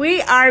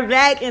 We are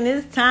back and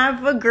it's time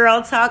for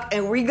Girl Talk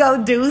and we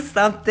go do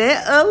something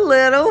a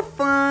little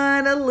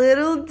fun, a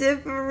little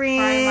different.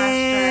 Pray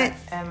my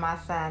strength and my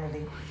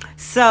sanity.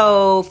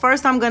 So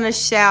first I'm going to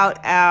shout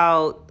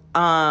out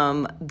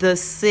the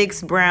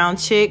 6 brown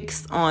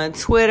chicks on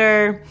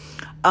Twitter.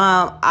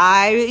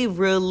 I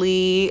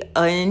really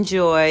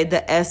enjoy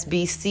the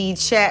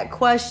SBC chat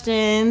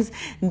questions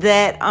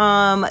that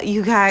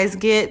you guys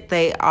get.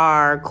 They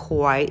are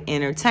quite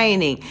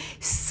entertaining.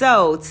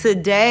 So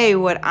today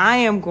what I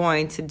am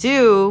going to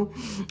do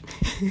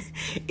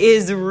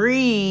is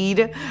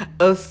read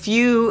a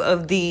few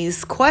of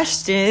these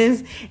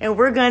questions and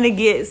we're going to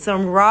get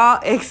some raw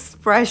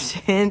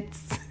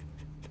expressions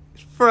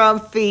from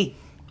Fee.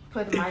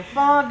 Put my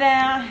phone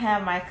down,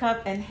 have my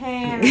cup in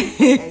hand,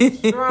 a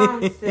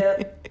strong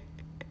sip.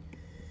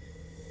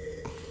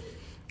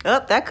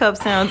 Oh, that cup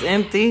sounds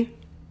empty.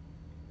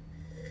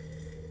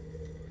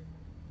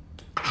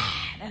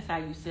 That's how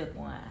you sip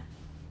wine.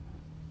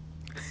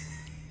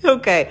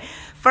 Okay,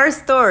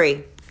 first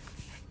story.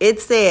 It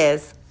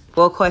says,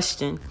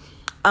 question.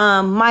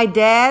 My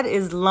dad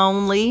is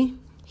lonely.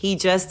 He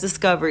just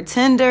discovered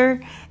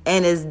Tinder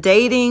and is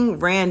dating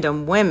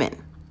random women.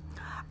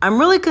 I'm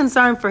really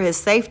concerned for his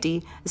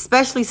safety,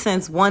 especially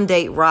since one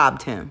date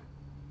robbed him.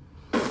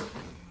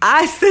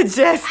 I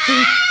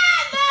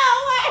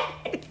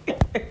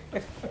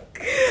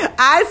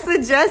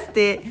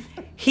suggested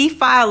he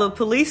file a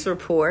police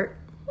report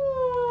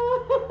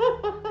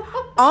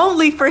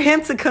only for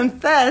him to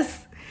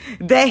confess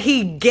that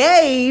he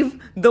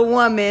gave the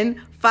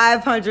woman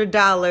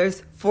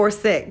 $500 for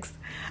sex.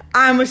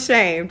 I'm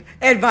ashamed.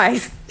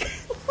 Advice.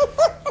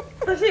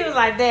 So she was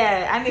like,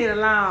 Dad, I need a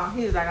loan.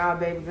 He was like, oh,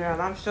 baby girl,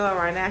 I'm short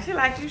right now. She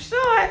like, you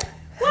short?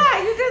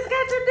 Why? You just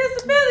got your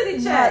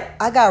disability check.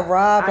 I got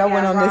robbed. I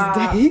went on this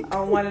date.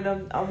 On one of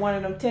them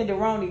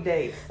tenderoni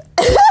dates.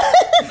 What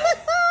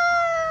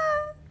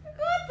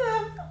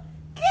the?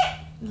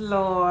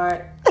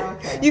 Lord.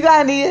 Okay. You got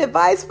any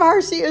advice for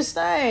her? She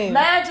ashamed.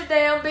 Mind your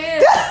damn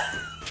business.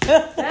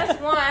 That's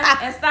one.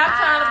 And stop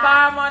trying to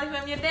borrow money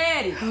from your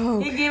daddy.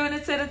 He giving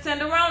it to the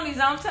tenderonis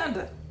on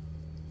Tinder.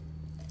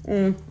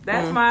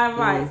 That's my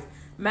advice.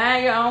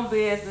 Mind your own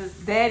business.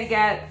 Daddy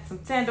got some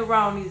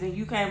tenderonis and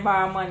you can't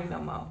borrow money no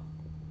more.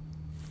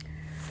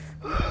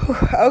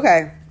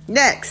 Okay,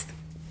 next.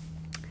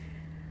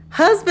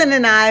 Husband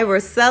and I were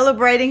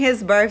celebrating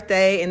his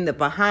birthday in the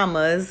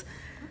Bahamas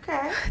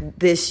Okay.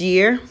 this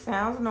year.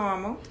 Sounds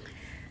normal.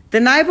 The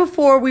night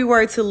before we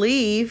were to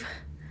leave,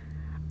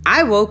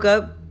 I woke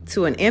up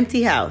to an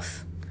empty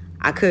house.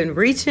 I couldn't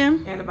reach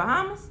him. In the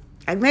Bahamas?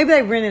 Maybe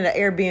they rented an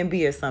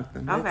Airbnb or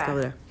something. Let's Okay. go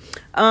there.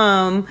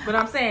 But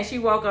I'm saying she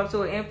woke up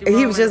to an empty room.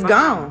 He was in just the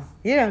Bahamas. gone.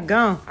 Yeah,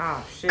 gone.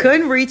 Oh, shit.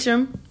 Couldn't reach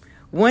him.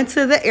 Went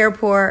to the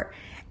airport,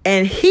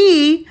 and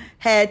he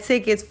had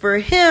tickets for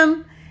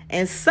him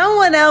and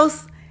someone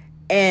else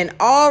and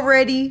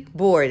already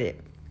boarded.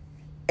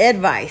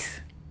 Advice.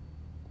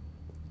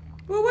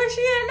 Well, where's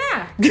she at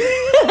now? Is she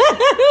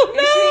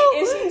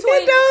It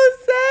tweeting? don't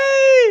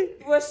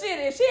say. Well, shit,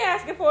 if she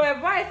asking for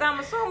advice, I'm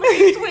assuming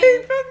she's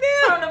tweeting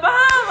from the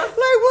Bahamas. Like,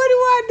 what do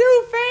I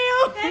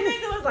That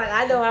nigga was like,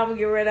 I know how I'm gonna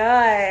get rid of her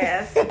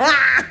ass. do,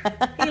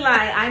 He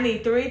like, I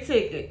need 3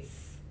 tickets.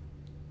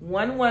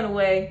 1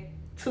 way,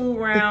 2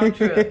 round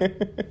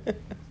trip.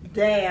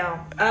 Damn.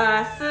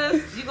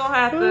 Sis, you gonna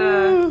have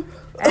to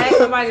ask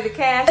somebody to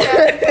cash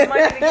out some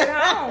money to get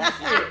home.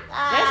 Shit.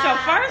 That's your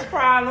first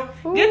problem.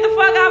 Get the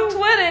fuck off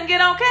Twitter and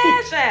get on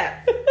Cash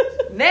App.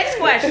 Next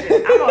question.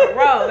 I'm on the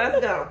road. Let's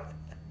go.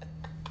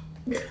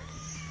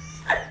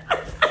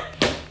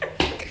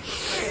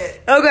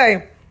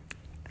 Okay.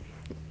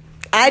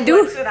 I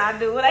do. What should I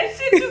do? Well, that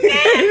shit you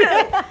can't do.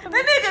 The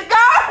nigga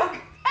go.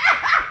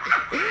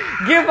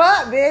 Give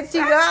up, bitch.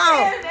 You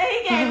gone.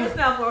 He gave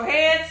himself a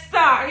head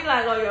start. He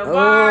like, oh, your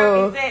bar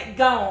Oh. is that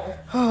gone.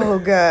 Oh,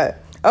 God.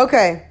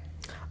 Okay.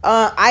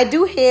 I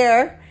do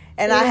hair,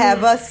 and I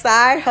have a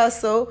side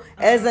hustle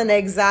as an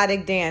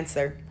exotic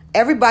dancer.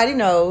 Everybody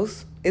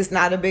knows it's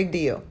not a big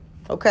deal.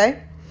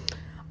 Okay?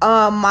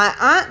 My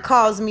aunt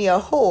calls me a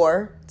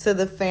whore to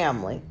the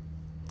family.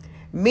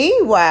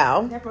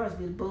 Meanwhile, That supposed to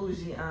be the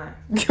bougie aunt.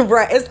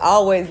 right, it's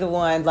always the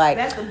one like,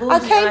 That's the bougie I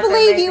aunt can't that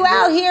believe make you the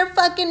out good- here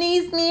fucking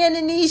these men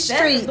in these That's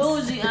streets. the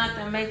bougie aunt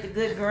that make the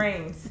good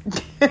greens.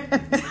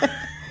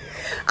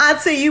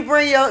 Auntie, you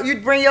bring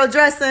your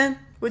dressing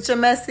with your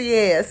messy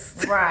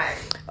ass. Right.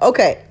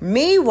 Okay.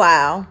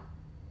 Meanwhile,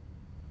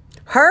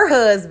 her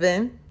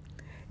husband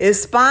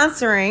is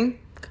sponsoring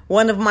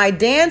one of my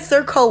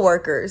dancer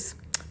coworkers,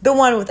 the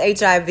one with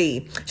HIV.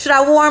 Should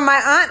I warn my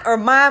aunt or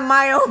mind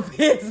my own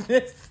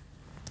business?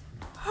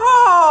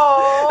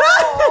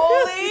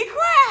 Holy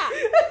crap!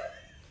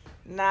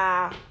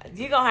 Nah,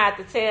 you gonna have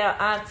to tell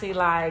Auntie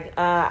like,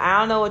 I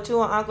don't know what you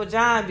and Uncle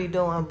John be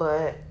doing,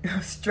 but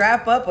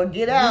Strap up or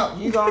get out.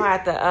 you gonna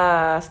have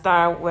to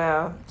start.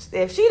 Well,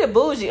 if she the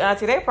bougie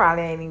Auntie, they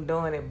probably ain't even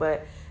doing it,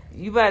 but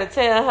you better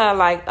tell her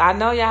like, I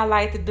know y'all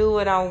like to do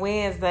it on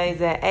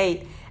Wednesdays at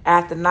 8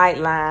 after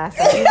Nightline,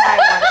 so you might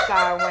want to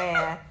start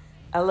wearing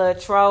a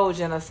little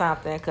Trojan or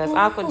something, because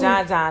Uncle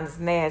John is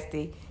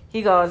nasty.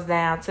 He goes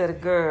down to the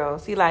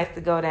girls. He likes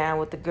to go down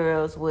with the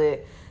girls with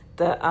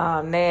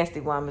the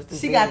nasty woman's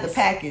disease. She got the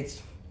package.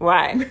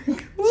 Right. She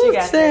Ooh,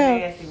 got child. that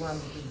nasty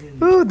woman's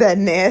disease. Ooh, that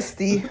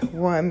nasty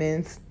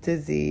woman's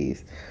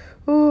disease.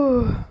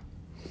 Ooh.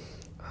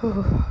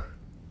 Ooh.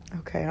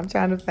 Okay, I'm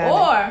trying to find it.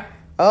 Or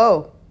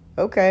Oh,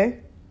 okay.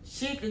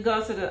 she could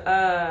go to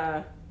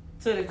the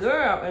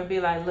girl and be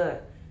like,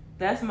 look,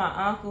 that's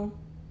my uncle,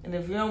 and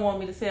if you don't want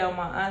me to tell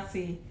my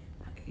auntie,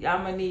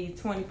 I'm gonna need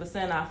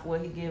 20% off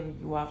what he giving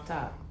you off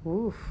top.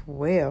 Oof,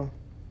 well.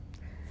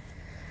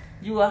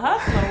 You a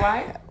hustler,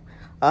 right?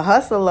 A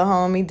hustler,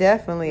 homie.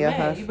 Definitely a Man,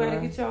 hustler. you better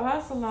get your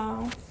hustle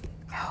on.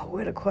 Oh,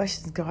 where the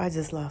questions go? I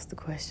just lost the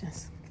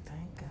questions.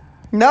 Thank God.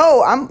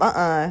 No, I'm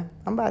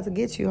about to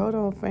get you. Hold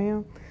on,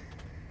 fam.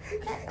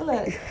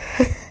 Look,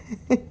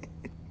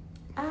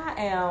 I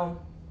am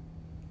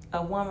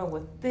a woman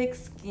with thick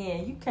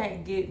skin. You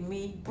can't get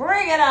me.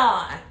 Bring it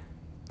on.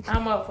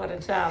 I'm up for the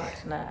challenge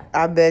now.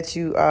 I bet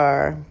you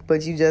are,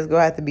 but you just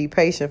gonna have to be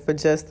patient for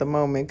just a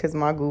moment, cause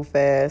my goof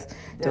ass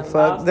done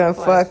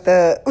fucked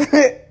up.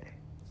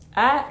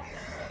 Let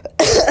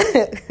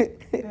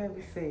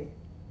me see.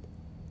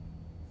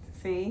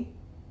 See?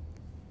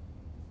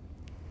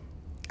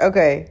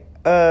 Okay.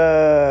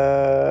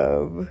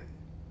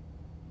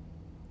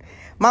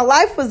 My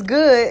life was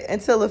good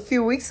until a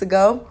few weeks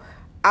ago.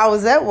 I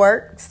was at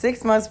work,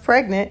 6 months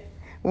pregnant,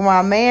 when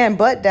my man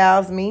butt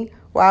dials me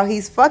while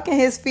he's fucking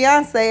his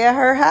fiance at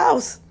her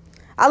house.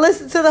 I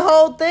listened to the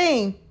whole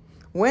thing,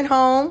 went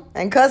home,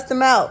 and cussed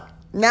him out.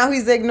 Now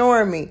he's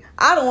ignoring me.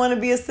 I don't want to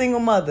be a single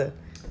mother.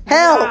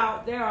 Help!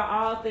 Now, there are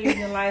all things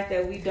in life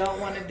that we don't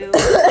want to do,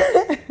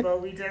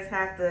 but we just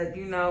have to,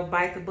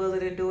 bite the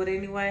bullet and do it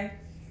anyway.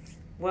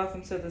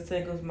 Welcome to the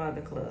Singles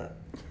Mother Club.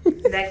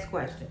 Next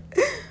question.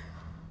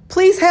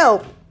 Please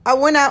help. I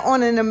went out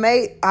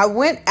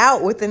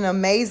with an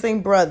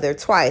amazing brother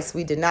twice.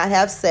 We did not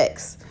have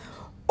sex.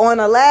 On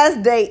a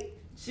last date,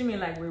 She mean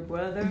like we're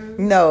brothers?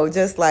 no,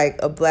 just like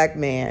a black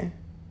man.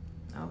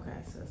 Okay,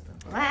 sister.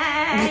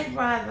 Black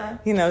brother.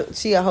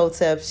 She a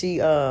hotep. She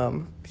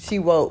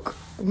woke.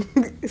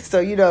 So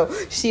you know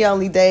she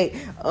only date she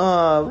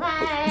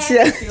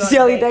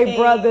only date kings.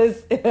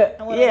 brothers.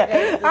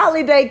 Yeah, I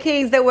only date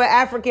kings that wear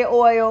African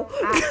oil.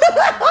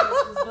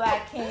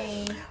 Black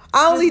king.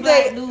 I only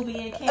Black date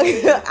Nubian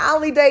king. I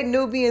only date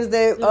Nubians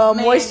that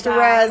Man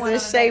moisturize God,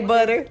 and shea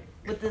butter.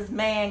 With this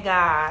man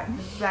God,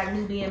 this Black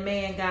Nubian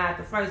man God,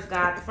 the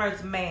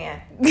first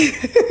man.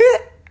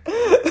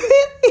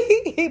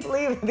 He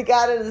believed in the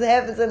God of the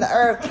heavens and the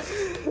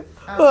earth.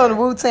 Oh, the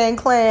Wu-Tang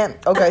Clan.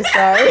 Okay,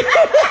 sorry.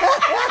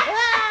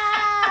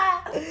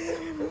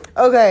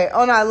 Okay,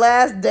 on our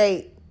last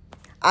date,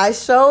 I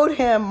showed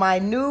him my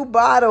new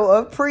bottle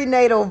of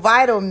prenatal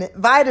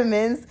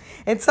vitamins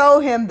and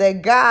told him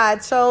that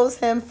God chose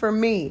him for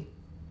me.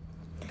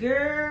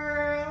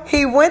 Girl.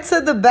 He went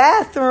to the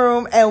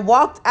bathroom and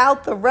walked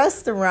out the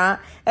restaurant,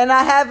 and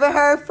I haven't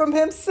heard from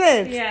him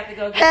since. He had to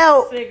go get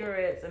Help. some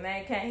cigarettes, and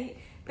they can't.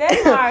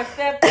 That's hard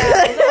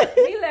stepdad. Look,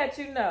 he let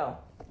you know.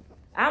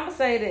 I'm going to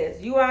say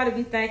this. You ought to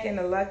be thanking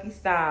the lucky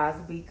stars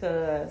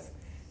because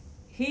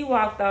he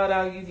walked out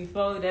on you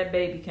before that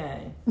baby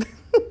came.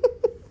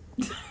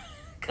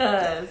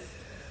 Because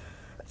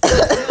you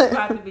was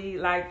about to be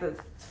like the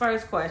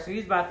first question. You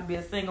was about to be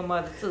a single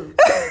mother too.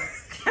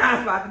 I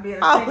was about to be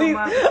in a single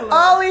mother club.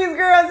 All these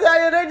girls tell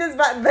you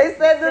they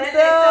set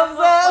themselves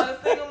up. For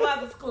the single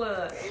mothers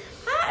club.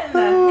 How in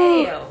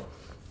the hell?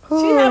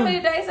 See how many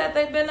days have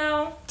they been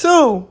on?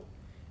 2.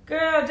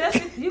 Girl,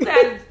 just you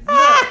gotta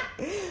look.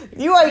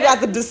 You ain't got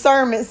the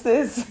discernment,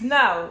 sis.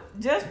 No,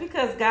 just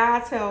because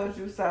God tells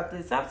you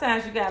something,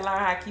 sometimes you gotta learn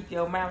how to keep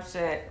your mouth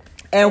shut.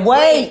 And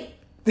wait.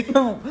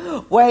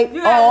 Wait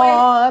You gotta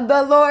on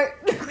the Lord.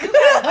 You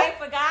gotta wait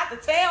for God to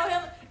tell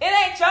him. It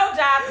ain't your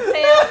job to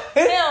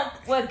tell him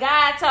what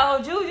God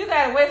told you. You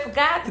gotta wait for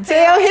God to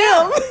Tell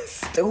him.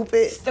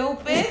 Stupid.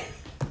 Stupid.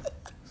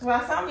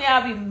 Well, some of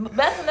y'all be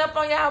messing up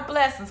on y'all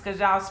blessings because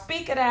y'all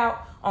speak it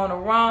out on the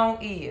wrong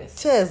ears.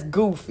 Just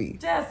goofy.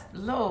 Just,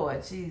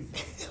 Lord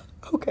Jesus.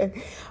 Okay.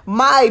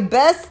 My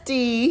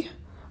bestie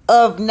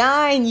of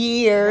 9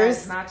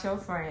 years. That's not your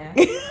friend.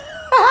 You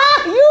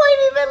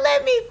ain't even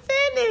let me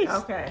finish.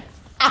 Okay.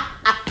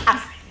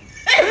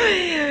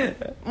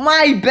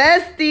 My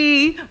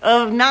bestie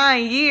of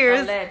 9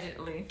 years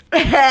Allegedly.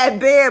 had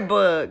bed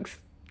bugs.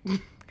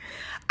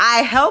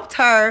 I helped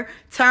her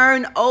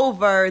turn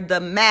over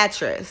the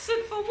mattress.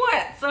 Shit for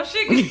what? So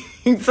she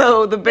can,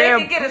 So the they bed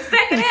can get a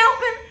second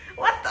helping?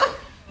 What the?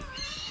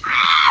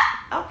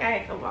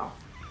 Okay, come on.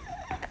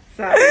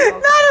 Sorry.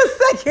 not a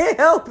second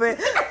helping,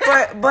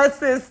 but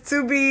sis,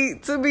 to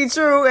be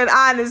true and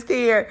honest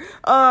here,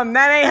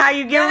 that ain't how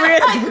you get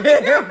rid of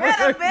bed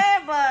bugs.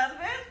 Bed bugs,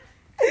 man.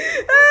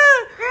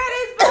 Girl,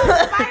 these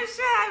bugs might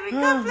shine.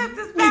 Come flip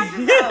this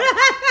mattress up.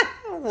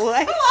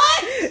 What?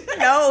 What?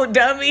 No,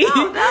 dummy. No,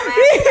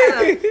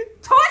 dumbass.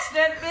 Torch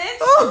that bitch.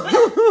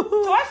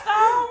 Torch the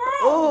whole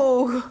room.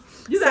 Oh.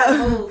 You gotta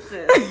move,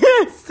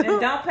 sis. And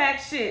don't pack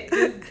shit.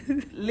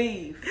 Just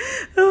leave.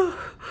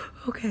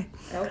 Okay.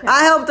 Okay.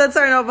 I helped her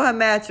turn over her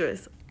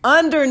mattress.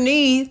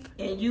 Underneath.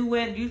 And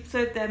you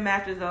took that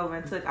mattress over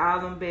and took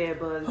all them bed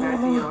bugs back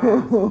to your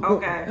house.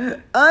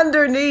 Okay.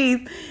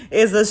 Underneath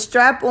is a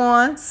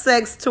strap-on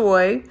sex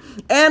toy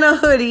and a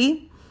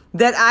hoodie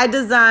that I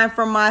designed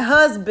for my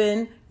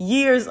husband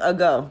years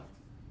ago.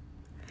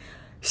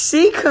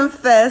 She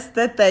confessed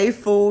that they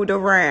fooled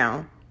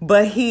around,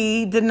 but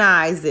he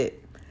denies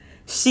it.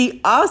 She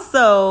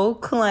also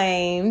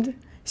claimed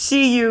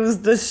she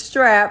used the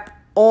strap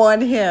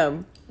on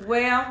him.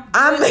 Well,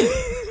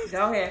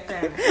 go ahead,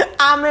 Sam.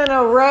 I'm in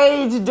a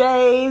rage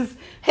days.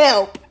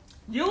 Help.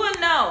 You would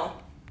know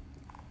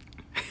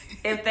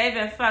if they've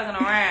been fucking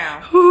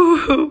around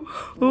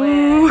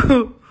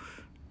when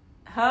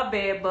her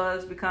bed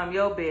bugs become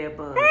your bed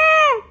bugs.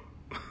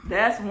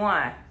 That's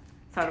one.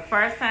 So the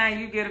first time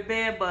you get a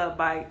bed bug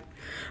bite,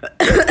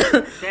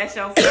 that's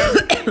your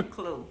first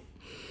clue.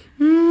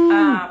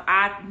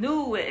 I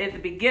knew it at the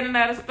beginning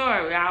of the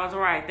story. I was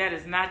right. That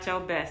is not your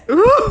best.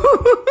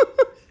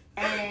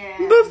 And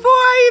Before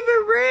I even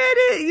read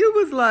it, you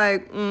was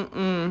like,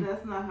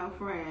 that's not her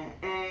friend.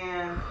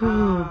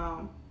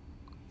 And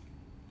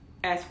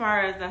as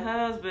far as the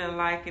husband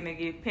liking to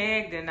get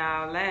pegged and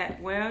all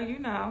that, well, you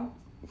know,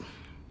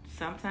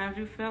 sometimes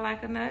you feel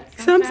like a nut.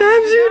 Sometimes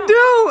you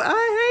do.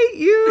 I hate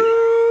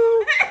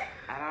you.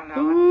 I don't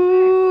know.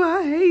 Ooh,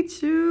 I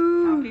hate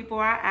you. Some people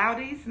are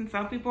outies and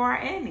some people are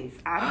innies.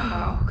 I don't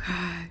know. Oh,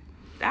 God.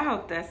 I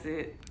hope that's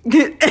it.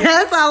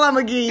 That's all I'm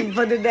gonna give you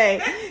for today.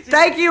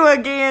 Thank you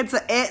again to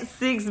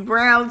 @6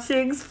 Brown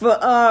Chicks for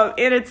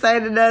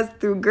entertaining us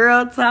through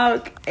Girl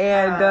Talk,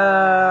 and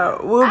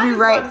we'll be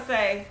right. I just want to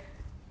say,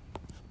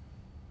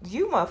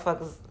 you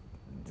motherfuckers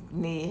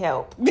need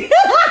help. We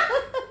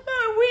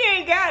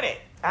ain't got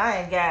it. I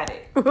ain't got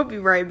it. We'll be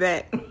right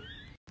back.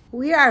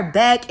 We are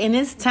back, and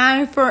it's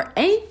time for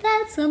Ain't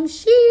That Some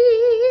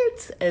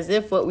Shit? As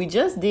if what we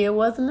just did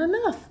wasn't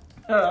enough.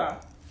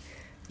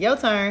 Your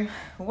turn.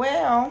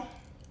 Well,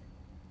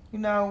 you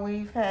know,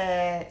 we've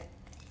had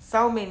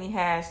so many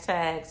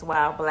hashtags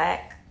while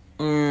black.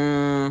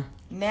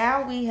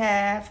 Now we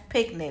have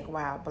picnic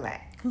while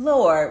black.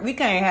 Lord, we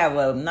can't have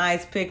a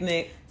nice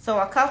picnic. So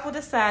a couple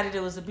decided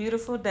it was a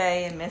beautiful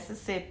day in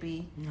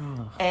Mississippi,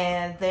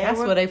 and That's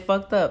where they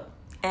fucked up.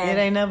 and It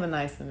ain't never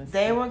nice in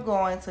Mississippi. they were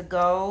going to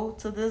go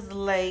to this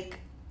lake,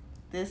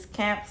 this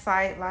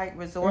campsite like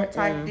resort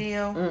type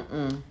deal,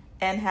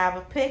 and have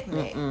a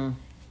picnic.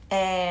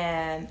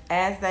 And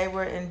as they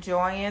were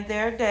enjoying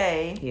their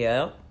day,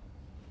 Yep.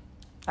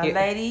 a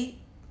lady,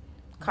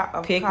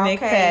 a Picnic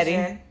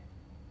Caucasian,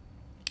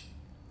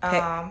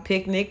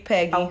 Picnic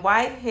Peggy. a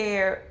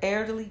white-haired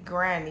elderly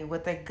granny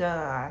with a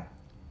gun.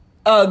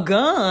 A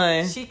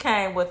gun. She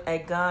came with a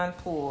gun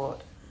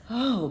pulled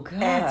Oh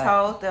God. and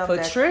told them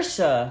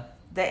Patricia.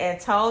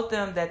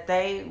 that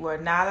they were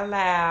not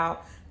allowed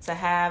to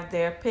have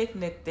their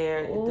picnic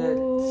there.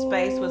 The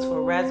space was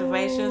for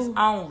reservations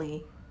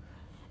only,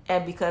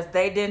 and because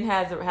they didn't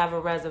have a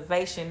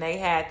reservation, they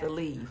had to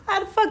leave How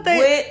the fuck they?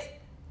 with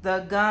the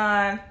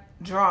gun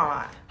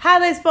drawn. How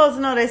they supposed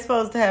to know they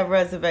supposed to have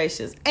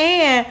reservations?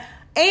 And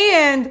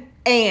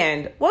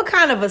what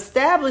kind of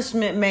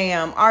establishment,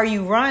 ma'am, are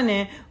you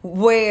running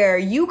where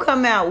you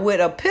come out with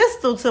a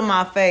pistol to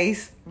my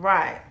face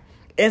Right.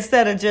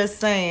 instead of just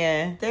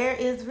saying, There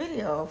is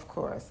video, of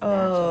course.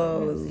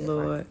 Oh, Let me see if I can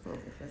Lord. prove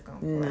if it's gonna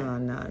play.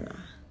 no.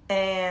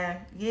 And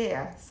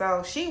yeah,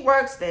 so she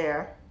works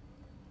there.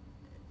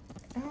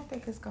 I don't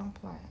think it's gonna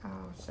play. Oh,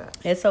 shucks.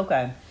 It's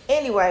okay.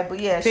 Anyway, but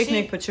yeah,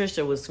 Picnic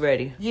Patricia was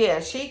ready.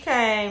 she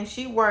came.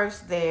 She works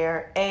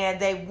there, and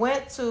they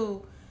went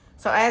to.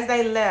 So as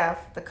they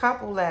left, the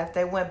couple left.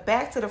 They went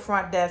back to the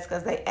front desk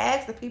because they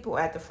asked the people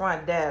at the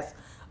front desk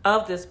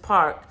of this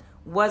park,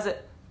 was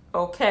it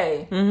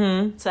okay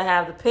to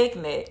have the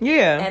picnic?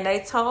 Yeah. And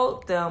they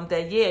told them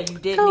that you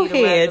didn't Go need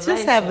a ahead, reservation.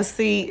 just have a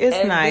seat. It's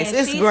And nice.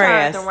 then It's she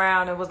grass. turned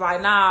around and was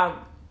like, "Nah,"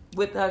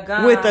 with her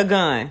gun. With a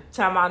gun.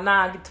 Talking about,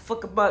 "Nah, get the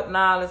fuck about," and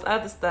all this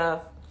other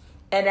stuff.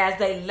 And as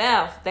they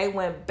left, they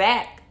went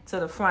back to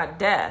the front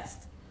desk.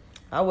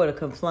 I would have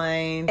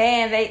complained.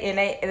 And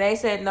they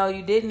said, "No,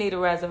 you didn't need a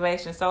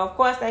reservation." So of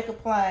course they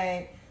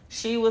complained.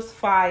 She was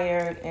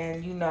fired,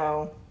 and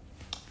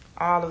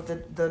all of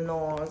the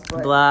norms.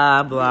 But,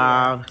 Blah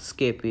blah.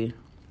 Skippy.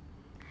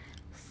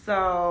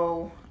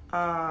 So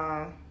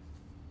a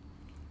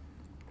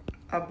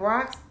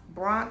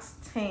Bronx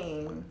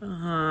teen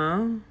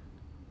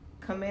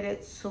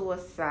committed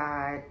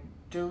suicide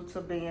due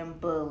to being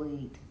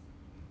bullied.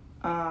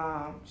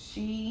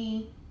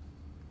 She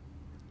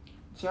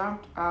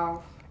jumped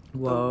off the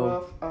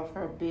roof of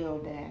her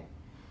building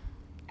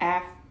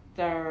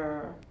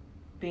after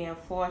being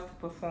forced to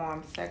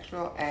perform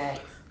sexual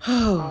acts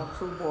on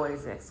 2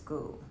 boys at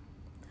school.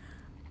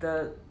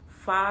 The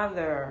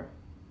father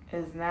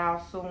is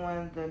now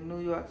suing the New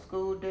York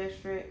School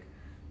District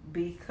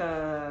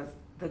because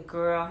the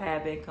girl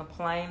had been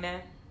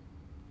complaining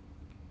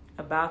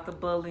about the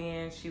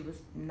bullying. She was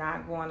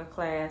not going to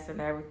class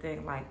and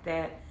everything like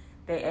that.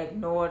 They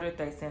ignored her.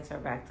 They sent her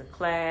back to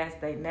class.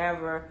 They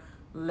never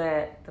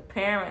let the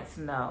parents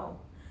know.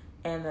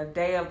 And the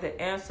day of the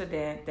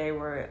incident, they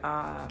were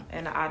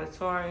in the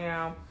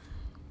auditorium,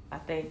 I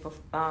think,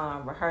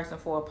 rehearsing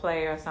for a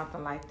play or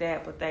something like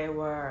that. But they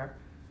were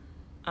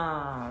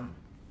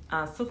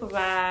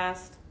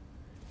unsupervised,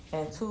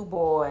 and 2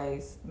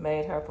 boys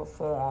made her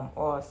perform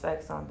oral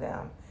sex on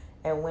them.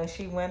 And when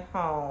she went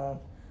home,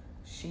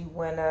 she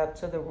went up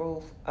to the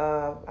roof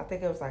of, I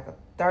think it was like a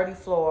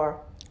 34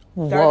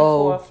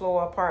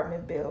 floor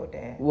apartment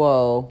building.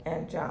 Whoa.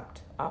 And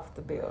jumped off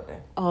the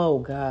building. Oh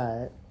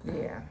God.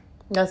 Yeah.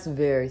 That's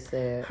very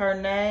sad. Her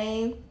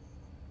name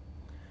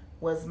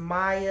was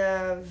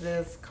Maya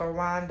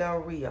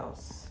Vizcarrando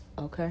Rios.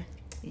 Okay.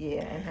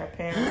 Yeah, and her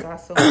parents are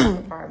suing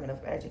the Department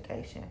of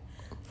Education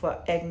for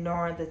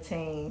ignoring the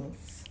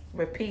teen's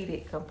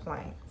repeated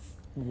complaints.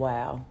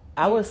 Wow.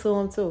 I would sue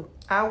him too.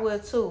 I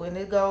would too. And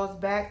it goes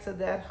back to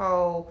that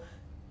whole,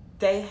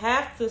 they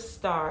have to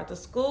start, the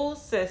school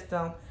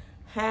system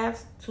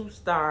has to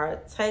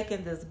start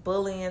taking this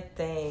bullying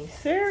thing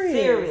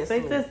seriously.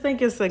 They just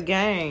think it's a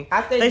game.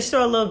 I think they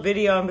show a little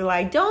video and be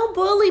like, "Don't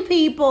bully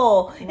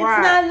people. It's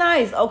not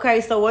nice."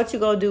 Okay, so what you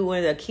gonna do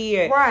when a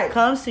kid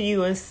comes to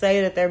you and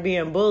say that they're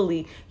being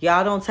bullied?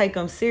 Y'all don't take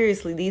them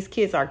seriously. These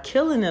kids are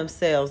killing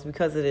themselves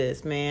because of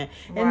this, man.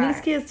 And these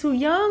kids too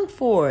young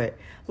for it.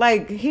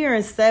 Like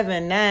hearing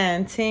 7,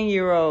 9,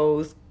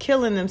 10-year-olds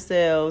killing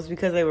themselves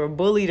because they were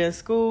bullied in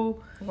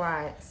school.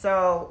 Right.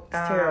 So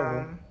it's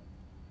terrible.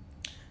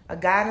 A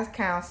guidance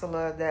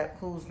counselor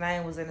whose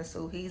name was in the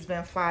suit, he's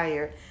been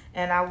fired.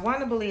 And I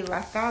want to believe,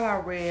 I thought I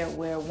read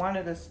where one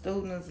of the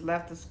students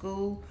left the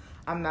school.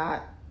 I'm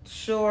not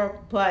sure,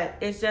 but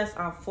it's just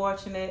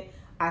unfortunate.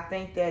 I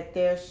think that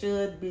there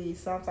should be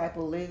some type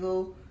of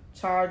legal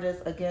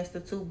charges against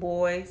the 2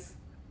 boys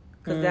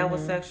because that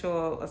was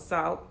sexual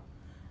assault.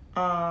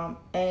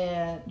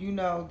 And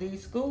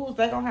these schools,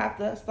 they're going to have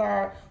to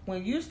start,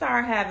 when you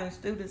start having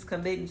students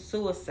committing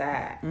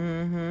suicide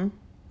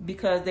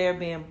because they're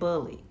being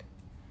bullied.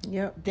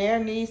 Yep. There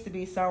needs to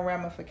be some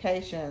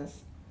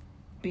ramifications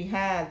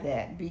behind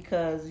that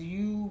because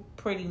you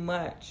pretty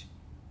much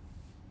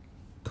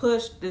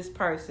pushed this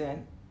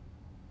person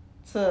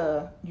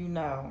to,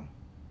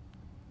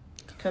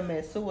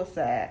 commit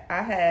suicide,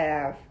 I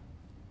have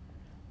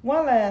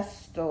one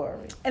last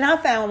story. And I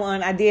found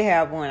one. I did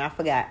have one. I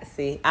forgot.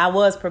 See, I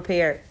was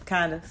prepared,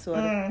 kind of, sort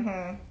of.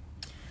 Mm-hmm.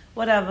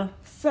 Whatever.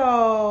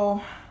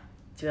 So,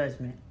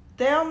 Judgment.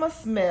 Thelma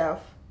Smith,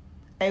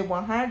 a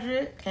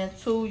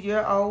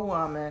 102-year-old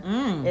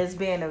woman, is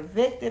being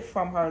evicted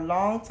from her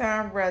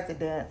longtime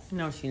residence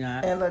No, she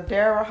not. in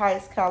Ladera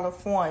Heights,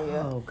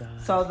 California. Oh,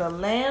 God. So the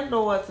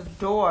landlord's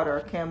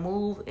daughter can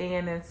move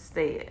in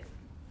instead.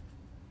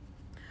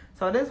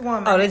 So this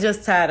woman... Oh, they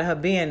just tired of her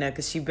being there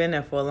because she been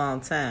there for a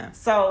long time.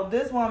 So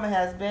this woman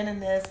has been in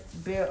this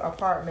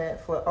apartment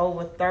for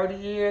over 30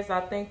 years, I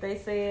think they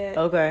said.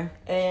 Okay.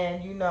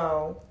 And,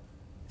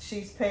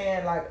 she's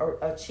paying like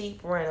a cheap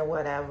rent or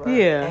whatever.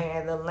 Yeah.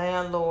 And the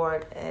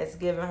landlord has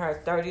given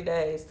her 30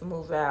 days to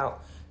move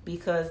out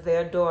because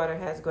their daughter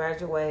has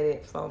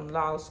graduated from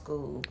law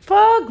school.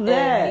 Fuck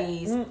that. And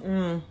needs a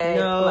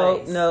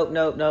Nope. place.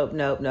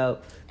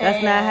 Nope.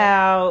 That's not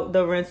how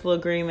the rental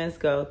agreements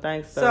go.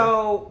 Thanks, sir.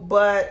 So,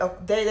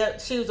 but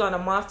she was on a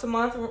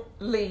month-to-month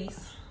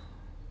lease.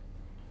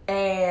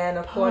 And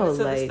according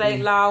to the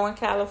state law in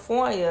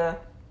California...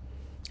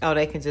 Oh,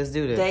 they can just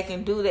do this. They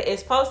can do that.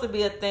 It's supposed to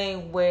be a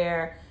thing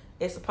where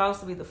it's supposed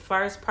to be the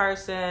first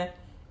person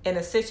in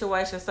a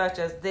situation such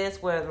as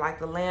this where like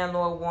the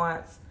landlord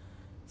wants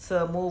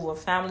to move a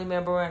family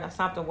member in or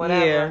something,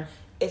 whatever. Yeah.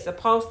 It's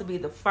supposed to be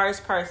the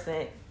first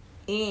person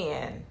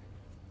in.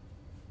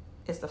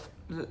 It's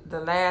the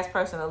last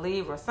person to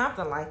leave or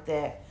something like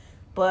that.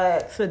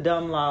 But It's a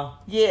dumb law.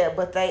 yeah,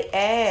 but they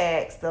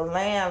asked the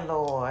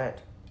landlord.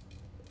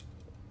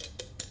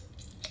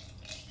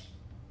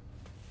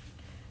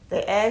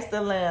 They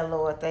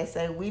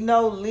say, we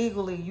know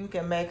legally you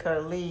can make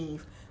her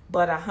leave,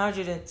 but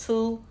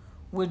 102,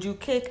 would you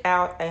kick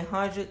out a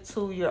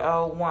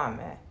 102-year-old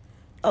woman?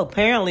 Oh,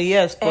 apparently,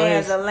 yes.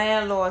 And the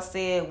landlord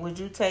said, would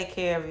you take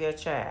care of your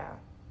child?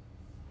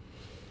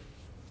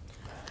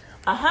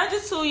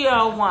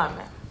 102-year-old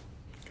woman.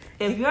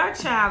 If your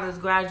child is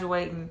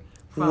graduating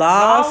from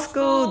law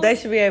school, they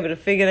should be able to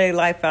figure their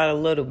life out a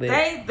little bit.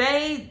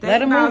 They Let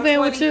them move in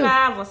with you.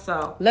 25 or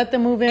so. Let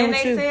them move in And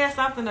with they you. said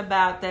something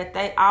about that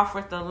they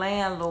offered the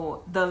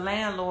landlord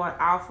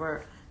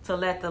offered to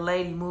let the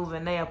lady move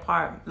in their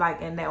apartment,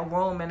 like in their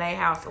room in their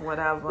house or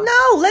whatever.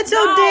 No, let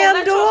your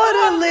damn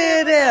daughter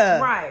live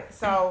there. Right.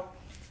 So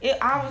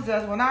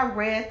when I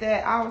read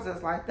that, I was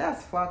just like,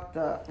 that's fucked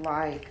up.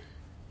 Like,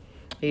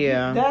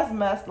 Yeah. that's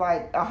messed.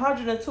 Like,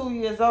 102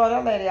 years old,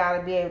 that lady ought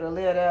to be able to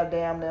live there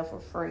damn near for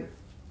free.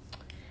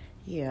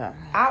 Yeah.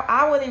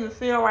 I wouldn't even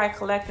feel right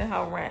collecting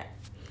her rent.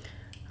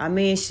 I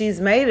mean, she's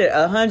made it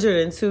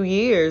 102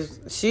 years.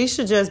 She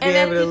should just be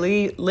able to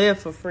live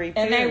for free.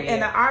 And period.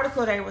 in the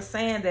article, they were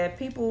saying that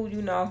people,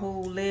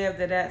 who lived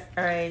at that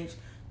age,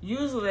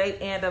 usually they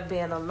end up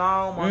being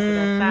alone. Most of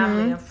their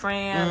family and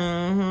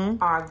friends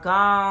are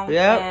gone.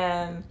 Yep.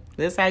 And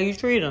that's how you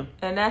treat them.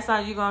 And that's how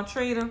you gonna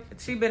treat them.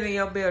 She been in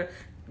your building.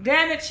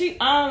 Damn it, she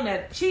owned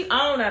that. She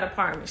owned that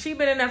apartment. She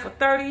been in there for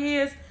 30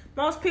 years.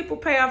 Most people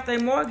pay off their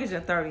mortgage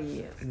in 30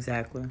 years.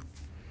 Exactly.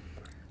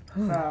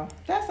 So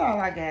that's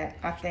all I got,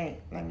 I think.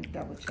 Let me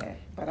double check.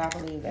 But I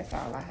believe that's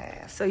all I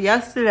have. So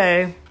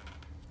yesterday,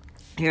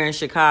 here in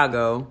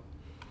Chicago,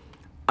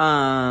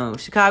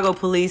 Chicago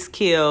police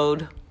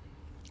killed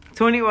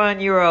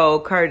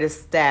 21-year-old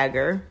Curtis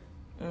Stagger.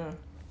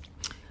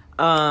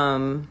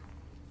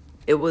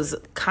 It was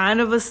kind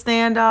of a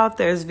standoff.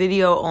 There's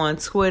video on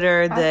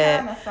Twitter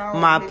that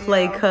my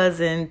play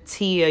cousin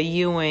Tia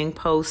Ewing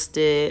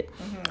posted.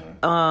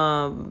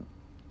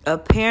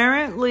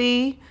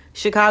 Apparently,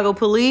 Chicago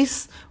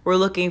police were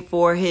looking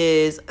for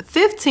his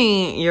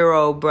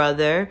 15-year-old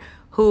brother,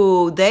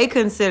 who they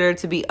consider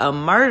to be a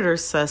murder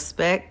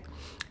suspect.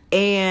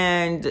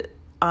 And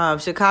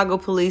Chicago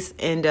police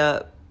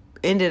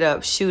ended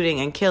up shooting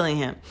and killing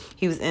him.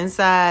 He was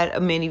inside a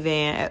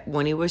minivan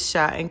when he was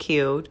shot and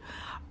killed.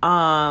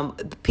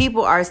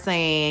 People are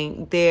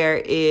saying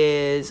there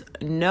is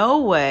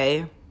no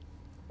way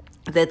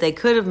that they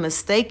could have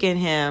mistaken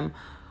him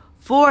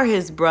for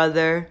his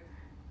brother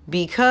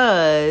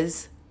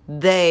because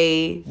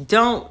they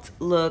don't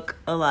look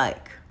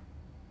alike.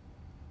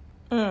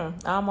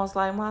 Almost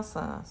like my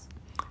sons.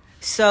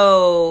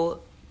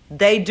 So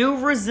they do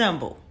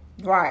resemble.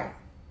 Right.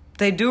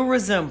 They do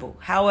resemble.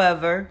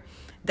 However,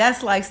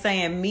 that's like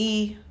saying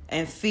me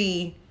and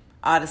Fee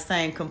are the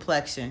same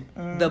complexion.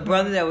 The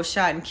brother that was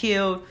shot and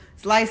killed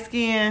is light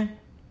skinned,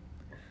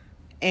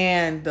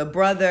 and the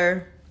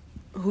brother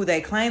who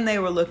they claimed they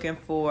were looking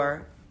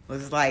for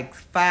was like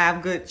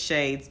 5 good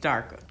shades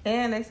darker.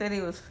 And they said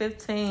he was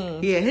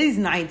 15. Yeah, he's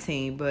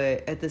 19,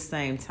 but at the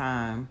same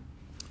time.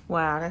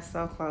 Wow, that's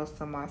so close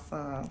to my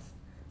sons.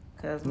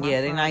 Cause my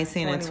Yeah, they're son's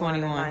 19 and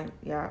 21.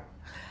 Yeah.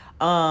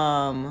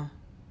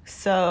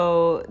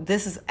 So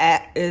this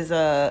is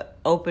a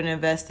open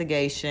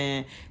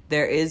investigation.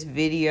 There is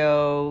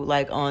video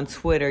like on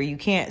Twitter. You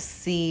can't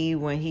see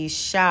when he's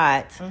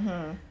shot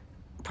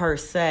per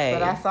se.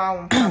 But I saw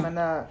him coming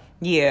up.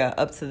 Yeah,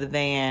 up to the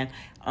van.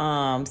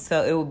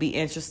 So it will be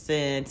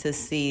interesting to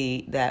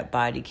see that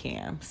body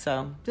cam.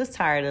 So just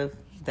tired of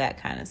that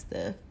kind of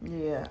stuff.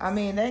 Yeah, I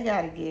mean, they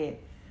got to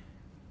get...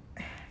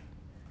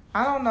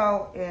 I don't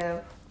know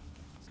if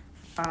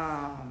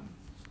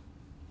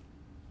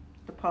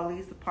the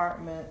police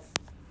departments,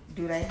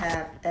 do they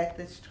have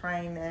ethics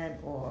training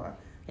or...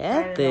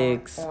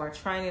 Ethics?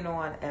 Training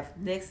on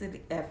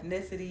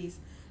ethnicities,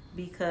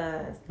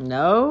 because...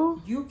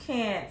 No? You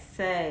can't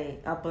say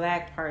a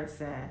black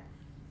person,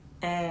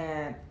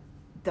 and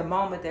the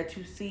moment that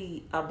you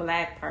see a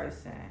black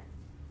person,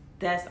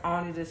 that's the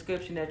only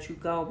description that you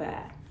go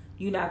by.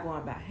 You're not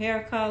going by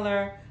hair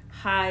color,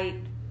 height,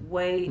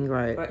 weight,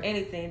 right, or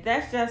anything.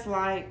 That's just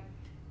like,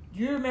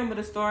 you remember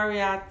the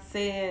story I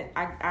said,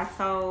 I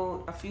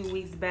told a few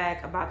weeks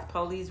back about the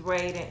police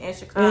raid in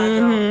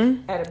Chicago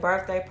at a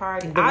birthday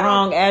party. The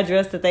wrong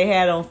address that they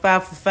had on file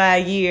for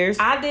 5 years.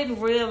 I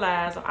didn't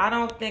realize, I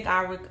don't think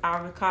I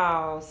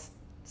recall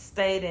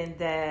stating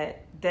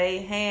that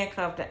they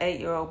handcuffed an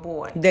 8-year-old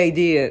boy. They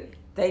did.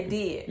 They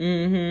did.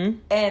 Mm-hmm.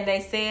 And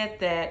they said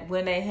that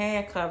when they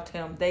handcuffed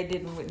him, they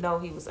didn't know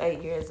he was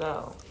 8 years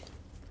old.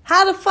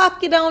 How the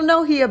fuck you don't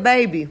know he a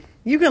baby?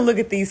 You can look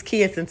at these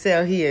kids and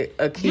tell he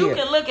a kid. You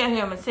can look at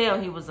him and tell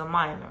he was a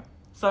minor.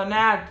 So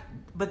now,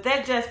 but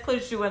that just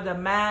puts you in the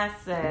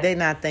mindset. They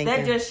not thinking.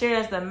 That just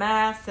shares the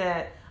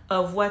mindset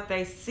of what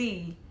they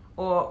see,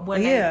 or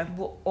when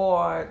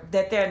or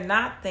that they're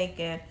not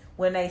thinking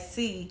when they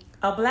see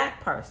a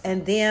black person.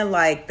 And then,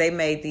 like, they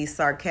made these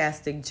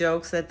sarcastic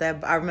jokes at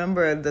that. I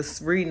remember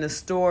reading the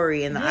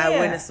story, and the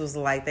eyewitness was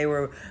like, they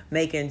were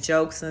making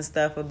jokes and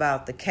stuff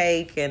about the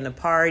cake and the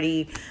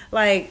party.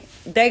 Like,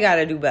 they got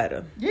to do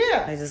better.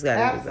 Yeah, they just got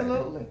to do better.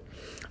 Absolutely.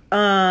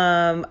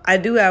 I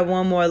do have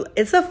one more.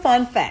 It's a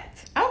fun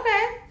fact.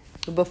 Okay.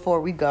 Before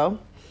we go.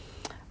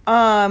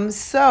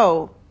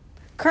 So,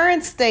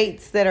 current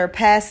states that are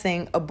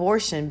passing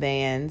abortion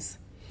bans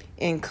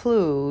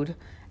include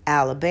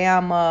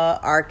Alabama,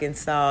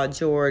 Arkansas,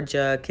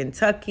 Georgia,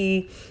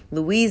 Kentucky,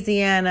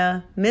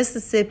 Louisiana,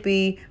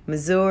 Mississippi,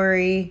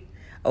 Missouri,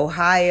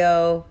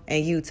 Ohio,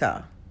 and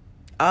Utah.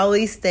 All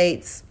these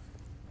states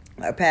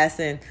are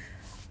passing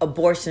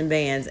abortion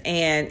bans.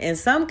 And in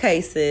some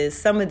cases,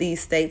 some of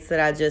these states that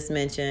I just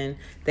mentioned,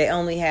 they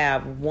only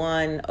have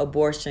one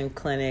abortion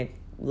clinic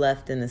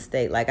left in the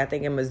state. Like, I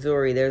think in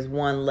Missouri, there's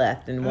one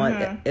left. And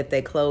one, if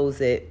they close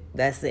it,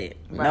 that's it.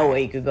 Right. No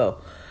way you could go.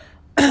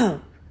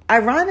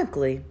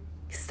 Ironically,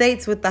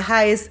 states with the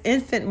highest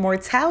infant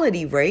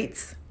mortality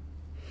rates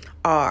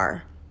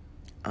are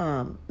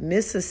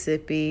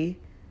Mississippi,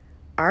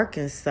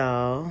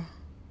 Arkansas,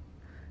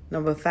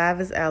 number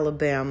 5 is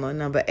Alabama,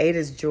 number 8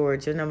 is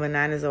Georgia, number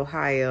 9 is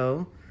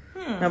Ohio,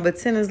 number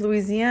 10 is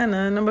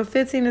Louisiana, number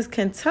 15 is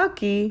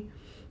Kentucky,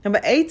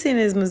 number 18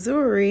 is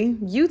Missouri,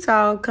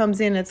 Utah comes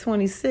in at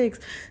 26.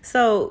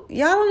 So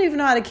y'all don't even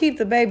know how to keep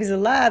the babies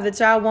alive that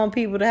y'all want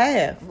people to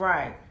have.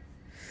 Right.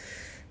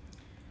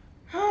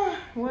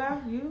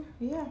 Well, there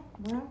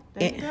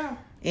you go.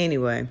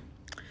 Anyway,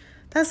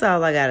 that's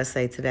all I got to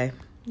say today.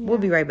 Yeah. We'll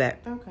be right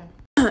back. Okay.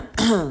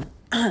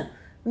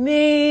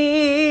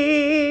 Me.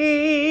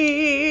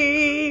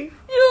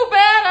 You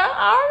better.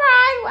 All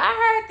right. I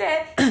heard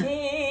that.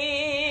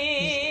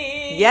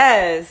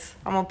 Yes.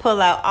 I'm going to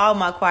pull out all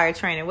my choir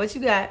training. What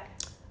you got?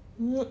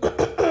 You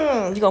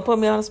going to put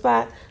me on the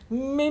spot?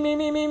 Me.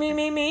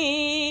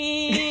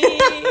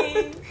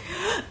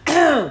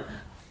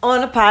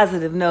 On a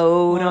positive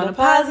note, on a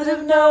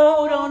positive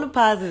note, on a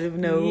positive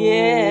note.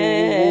 Yeah.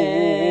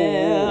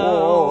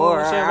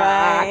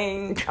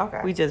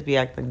 Okay. We just be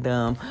acting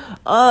dumb.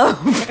 I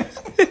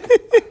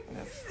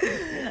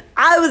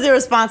was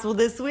irresponsible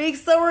this week,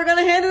 so we're going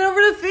to hand it over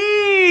to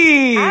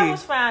Fee. I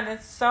was finding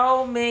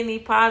so many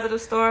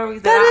positive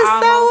stories that is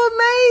so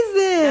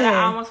amazing. That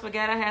I almost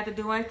forgot I had to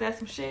do like that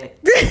some shit.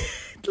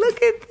 Look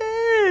at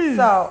this.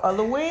 So, a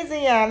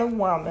Louisiana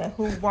woman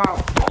who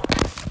walked...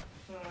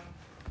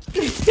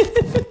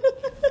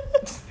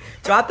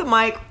 Drop the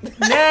mic.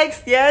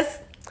 Next, yes.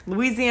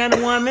 Louisiana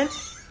woman.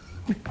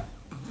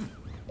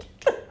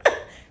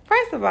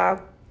 First of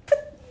all,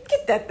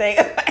 get that thing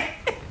away.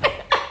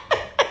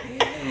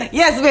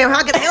 Yes, ma'am.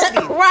 How can I help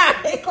you? Right.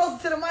 Get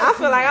closer to the mic. I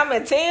feel like I'm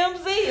at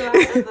TMZ.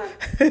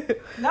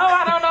 Like, no,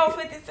 I don't know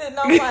 50 Cent,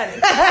 no money.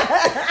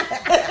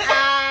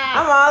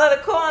 I'm all in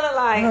the corner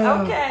like,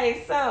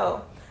 okay,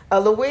 so. A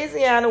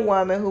Louisiana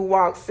woman who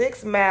walked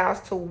 6 miles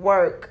to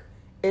work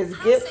is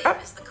did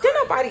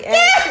nobody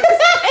ask you?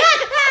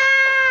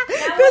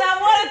 Now, when I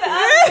wanted the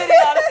other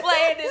video to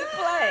play, it didn't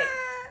play.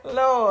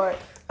 Lord,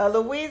 a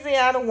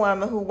Louisiana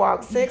woman who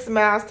walked 6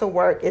 miles to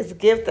work is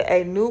gifted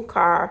a new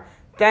car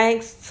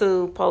thanks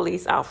to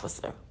police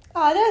officer.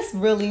 Oh, that's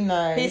really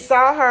nice. He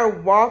saw her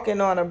walking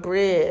on a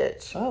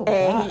bridge,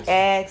 and he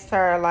asked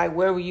her like,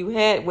 where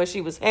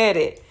she was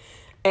headed,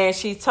 and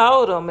she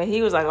told him, and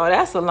he was like, oh,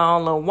 that's a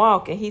long little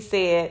walk, and he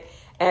said.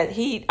 And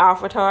he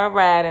offered her a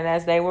ride, and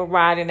as they were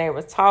riding, they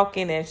were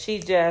talking, and she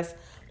just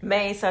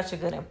made such a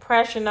good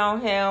impression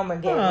on him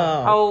and gave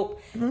him hope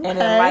and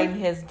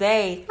enlightened his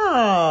day.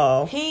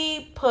 Oh.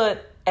 He put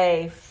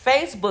a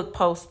Facebook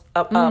post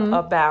up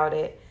about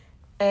it,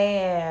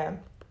 and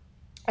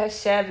a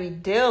Chevy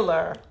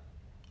dealer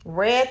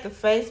read the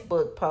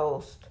Facebook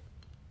post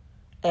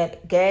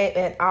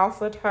and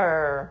offered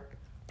her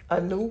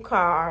a new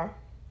car.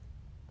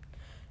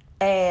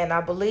 And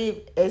I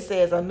believe it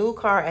says a new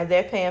car, and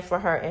they're paying for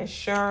her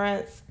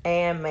insurance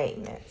and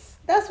maintenance.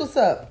 That's what's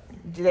up.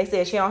 They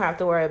said she don't have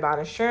to worry about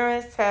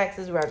insurance,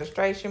 taxes,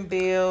 registration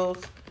bills.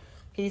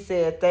 He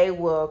said they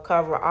will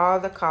cover all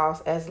the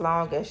costs as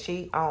long as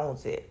she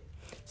owns it.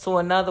 So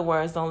in other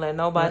words, don't let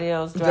nobody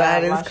else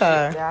drive his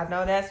car. I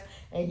know that's,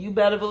 and you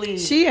better believe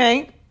She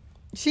ain't.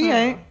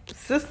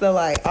 Sister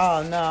like,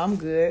 oh no, I'm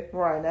good.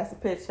 right. That's a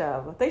picture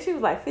of her. I think she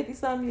was like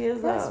 50-something years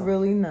old. That's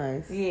really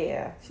nice.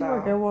 Yeah. She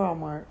worked at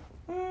Walmart.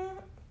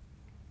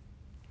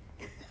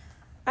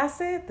 I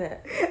said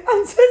that.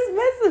 I'm just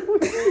messing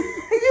with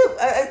you.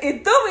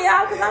 It threw me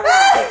out because I'm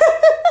like,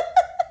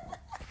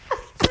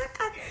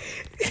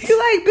 You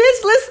like,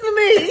 bitch, listen to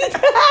me.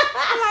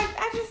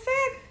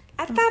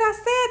 I thought I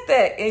said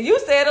that, and you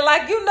said it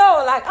like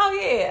like, oh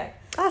yeah,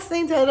 I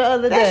seen her the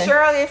other that's day.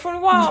 Shirley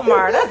from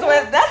Walmart. That's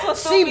what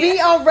threw She me. be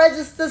on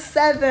register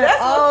 7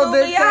 That's all what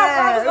threw the me out.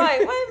 I was time. like,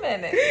 wait a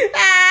minute.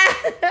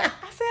 I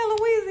said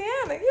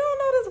Louisiana. You don't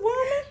know this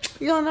woman?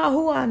 You don't know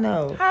who I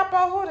know. Hop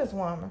on who this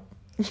woman?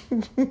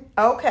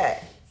 Okay,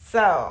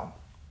 so,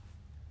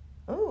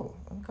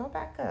 go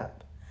back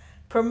up.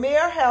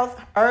 Premier Health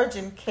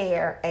Urgent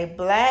Care, a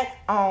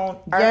black-owned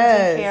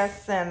urgent care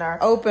center,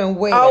 Open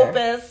where?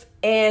 opens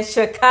in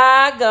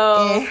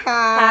Chicago, In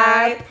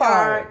Hyde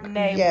Park.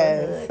 neighborhood.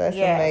 Yes, that's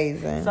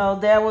amazing. So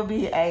there will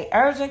be a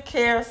urgent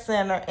care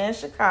center in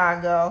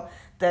Chicago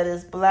that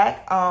is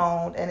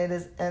black-owned, and it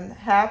is in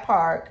Hyde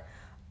Park,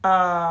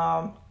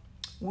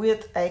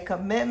 with a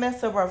commitment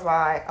to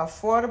provide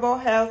affordable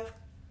health,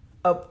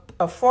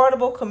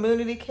 affordable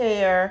community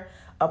care.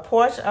 A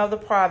portion of the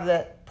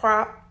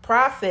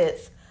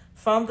profits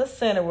from the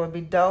center will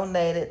be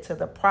donated to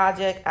the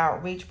Project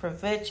Outreach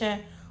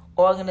Prevention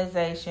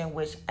organization,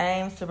 which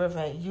aims to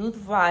prevent youth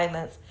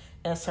violence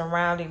in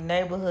surrounding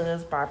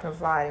neighborhoods by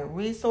providing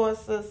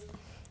resources,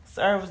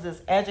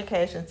 services,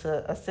 education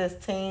to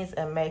assist teens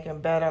in making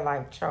better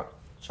life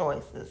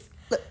choices.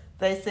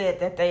 They said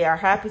that they are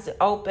happy to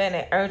open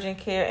an urgent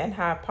care in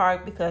Hyde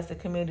Park because the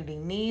community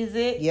needs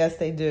it. Yes,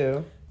 they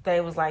do. They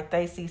was like,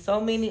 they see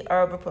so many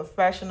urban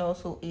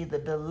professionals who either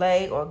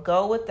delay or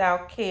go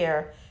without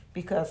care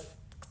because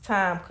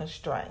time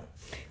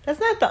constraints. That's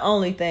not the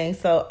only thing.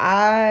 So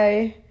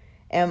I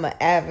am an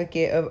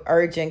advocate of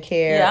urgent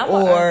care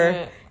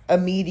or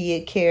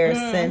immediate care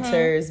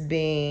centers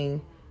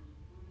being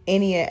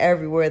any and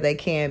everywhere they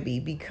can be,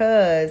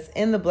 because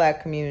in the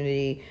black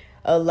community,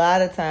 a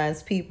lot of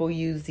times people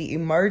use the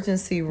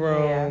emergency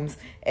rooms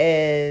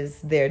as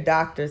their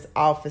doctor's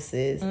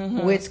offices,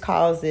 which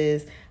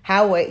causes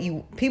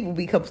people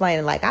be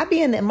complaining like, I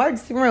be in the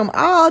emergency room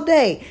all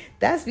day.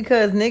 That's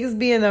because niggas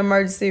be in the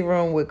emergency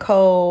room with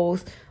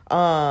colds,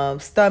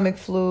 stomach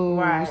flus.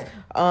 Right.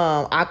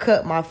 I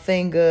cut my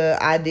finger.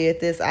 I did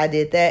this. I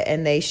did that,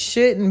 and they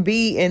shouldn't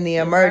be in the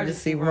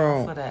emergency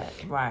room for that.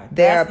 Right.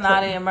 They're That's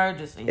not an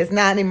emergency. It's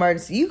not an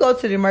emergency. You go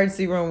to the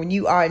emergency room when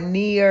you are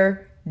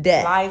near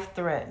death. Life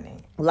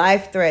threatening.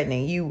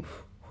 You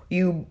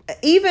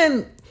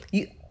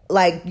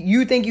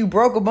think you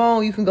broke a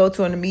bone, you can go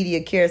to an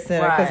immediate care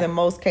center, because in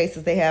most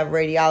cases they have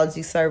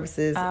radiology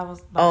services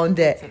on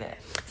deck.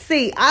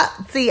 See,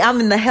 I'm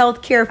in the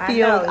healthcare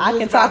field. I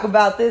can talk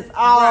about this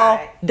all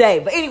day.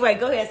 But anyway,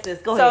 go ahead, sis.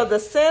 Go ahead. So the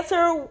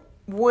center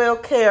will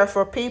care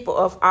for people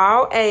of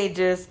all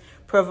ages,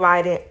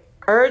 providing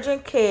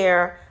urgent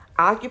care,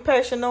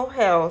 occupational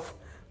health,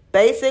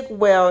 basic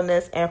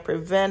wellness, and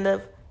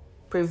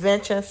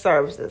prevention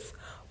services.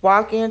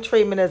 Walk-in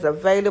treatment is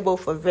available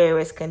for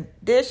various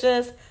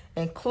conditions,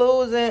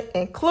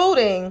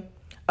 including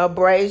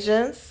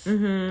abrasions,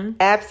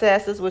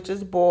 abscesses, which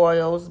is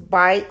boils,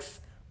 bites,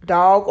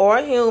 dog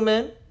or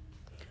human,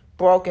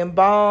 broken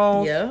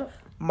bones,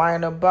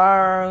 minor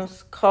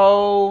burns,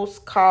 colds,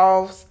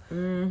 coughs,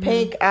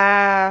 pink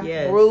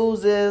eye,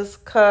 bruises,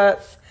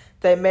 cuts.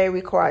 They may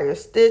require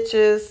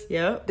stitches,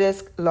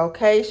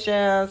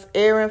 dislocations,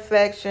 ear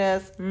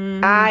infections,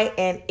 eye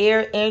and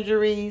ear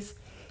injuries,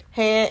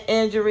 hand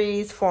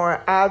injuries,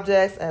 foreign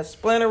objects and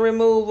splinter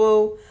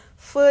removal,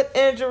 foot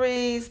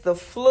injuries, the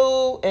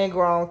flu,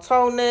 ingrown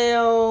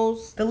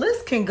toenails. The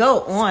list can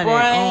go on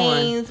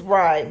sprains, and on.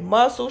 Right.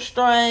 Muscle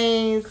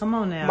strains. Come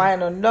on now.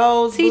 Minor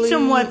nose Teach bleeds,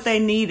 them what they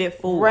need it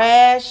for.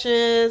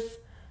 Rashes,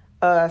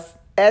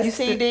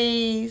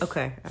 STDs,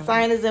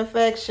 sinus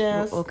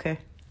infections,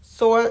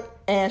 sore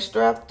and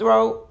strep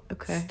throat,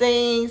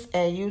 stings,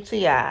 and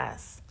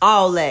UTIs.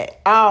 All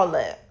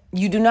that.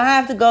 You do not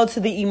have to go to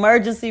the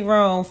emergency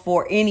room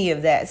for any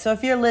of that. So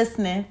if you're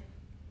listening,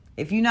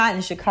 if you're not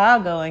in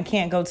Chicago and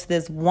can't go to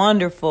this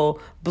wonderful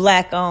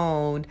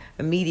black-owned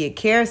immediate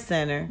care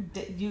center,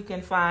 you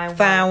can find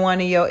one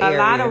in your area. A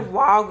lot of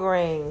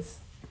Walgreens.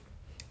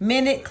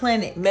 Minute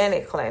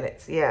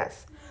clinics,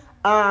 yes.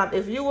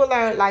 If you would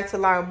like to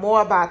learn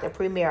more about the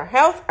Premier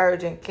Health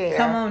Urgent Care,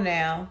 Come on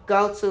now.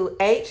 go to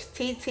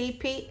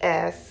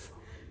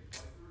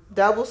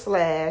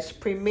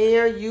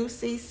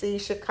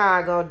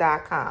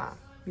https://premieruccchicago.com.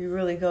 You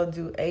really go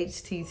do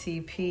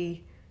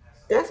HTTP.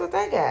 That's what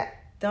they got.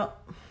 Don't.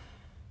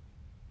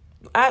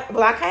 I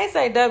can't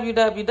say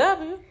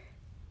www.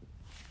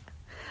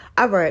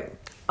 All right.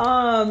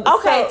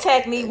 Okay, so-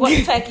 Techie,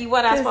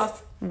 what I supposed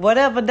to?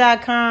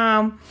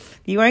 Whatever.com.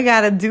 You ain't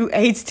gotta do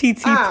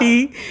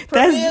HTTP.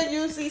 That's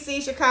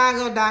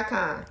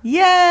PremierUCCChicago.com.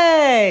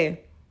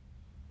 yay.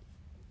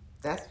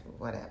 That's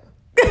whatever.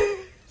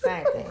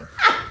 Same thing.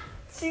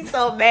 She's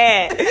so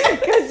mad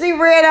because she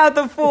read out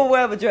the full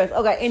web address.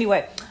 Okay,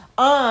 anyway,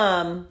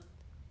 I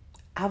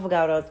forgot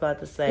what I was about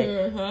to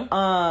say.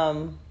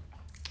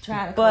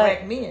 Trying to But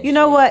correct me. And you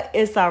know shit. what?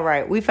 It's all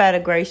right. We've had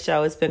a great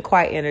show. It's been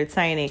quite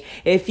entertaining.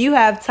 If you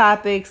have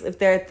topics, if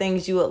there are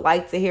things you would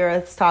like to hear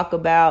us talk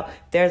about,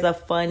 there's a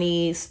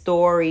funny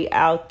story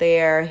out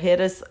there, hit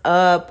us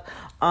up.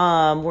 We're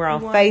on wanna hear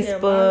my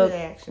Facebook.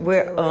 reaction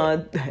We're to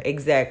on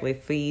exactly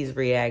Fee's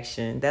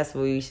Reaction. That's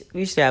what we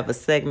should have a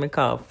segment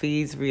called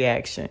Fee's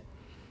Reaction.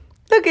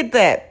 Look at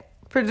that,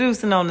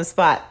 producing on the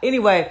spot.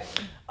 Anyway,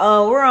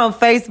 we're on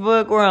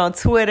Facebook. We're on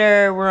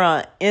Twitter. We're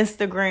on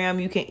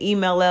Instagram. You can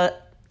email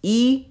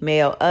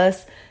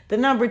us the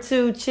number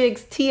 2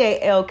 chicks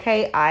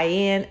TALKINSHYT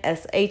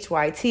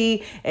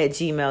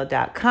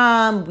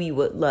 @gmail.com. We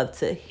would love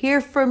to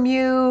hear from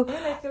you. And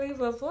they can leave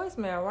a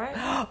voicemail, right?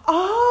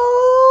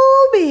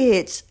 Oh,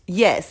 bitch.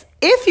 Yes.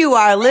 If you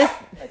are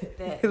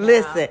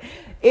listen,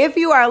 if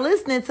you are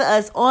listening to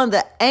us on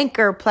the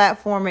Anchor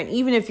platform, and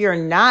even if you're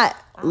not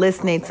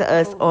listening to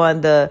us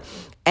on the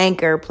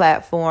Anchor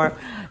platform,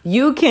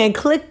 you can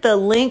click the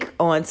link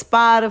on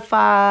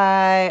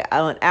Spotify,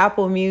 on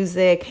Apple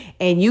Music,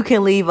 and you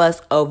can leave us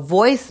a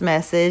voice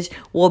message.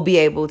 We'll be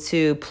able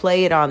to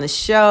play it on the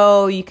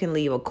show. You can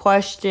leave a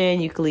question.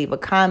 You can leave a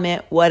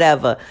comment,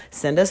 whatever.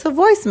 Send us a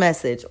voice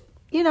message,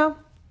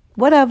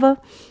 whatever.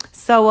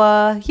 So,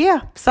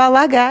 yeah, that's all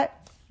I got.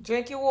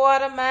 Drink your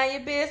water, mind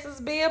your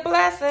business, be a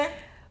blessing.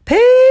 Peace.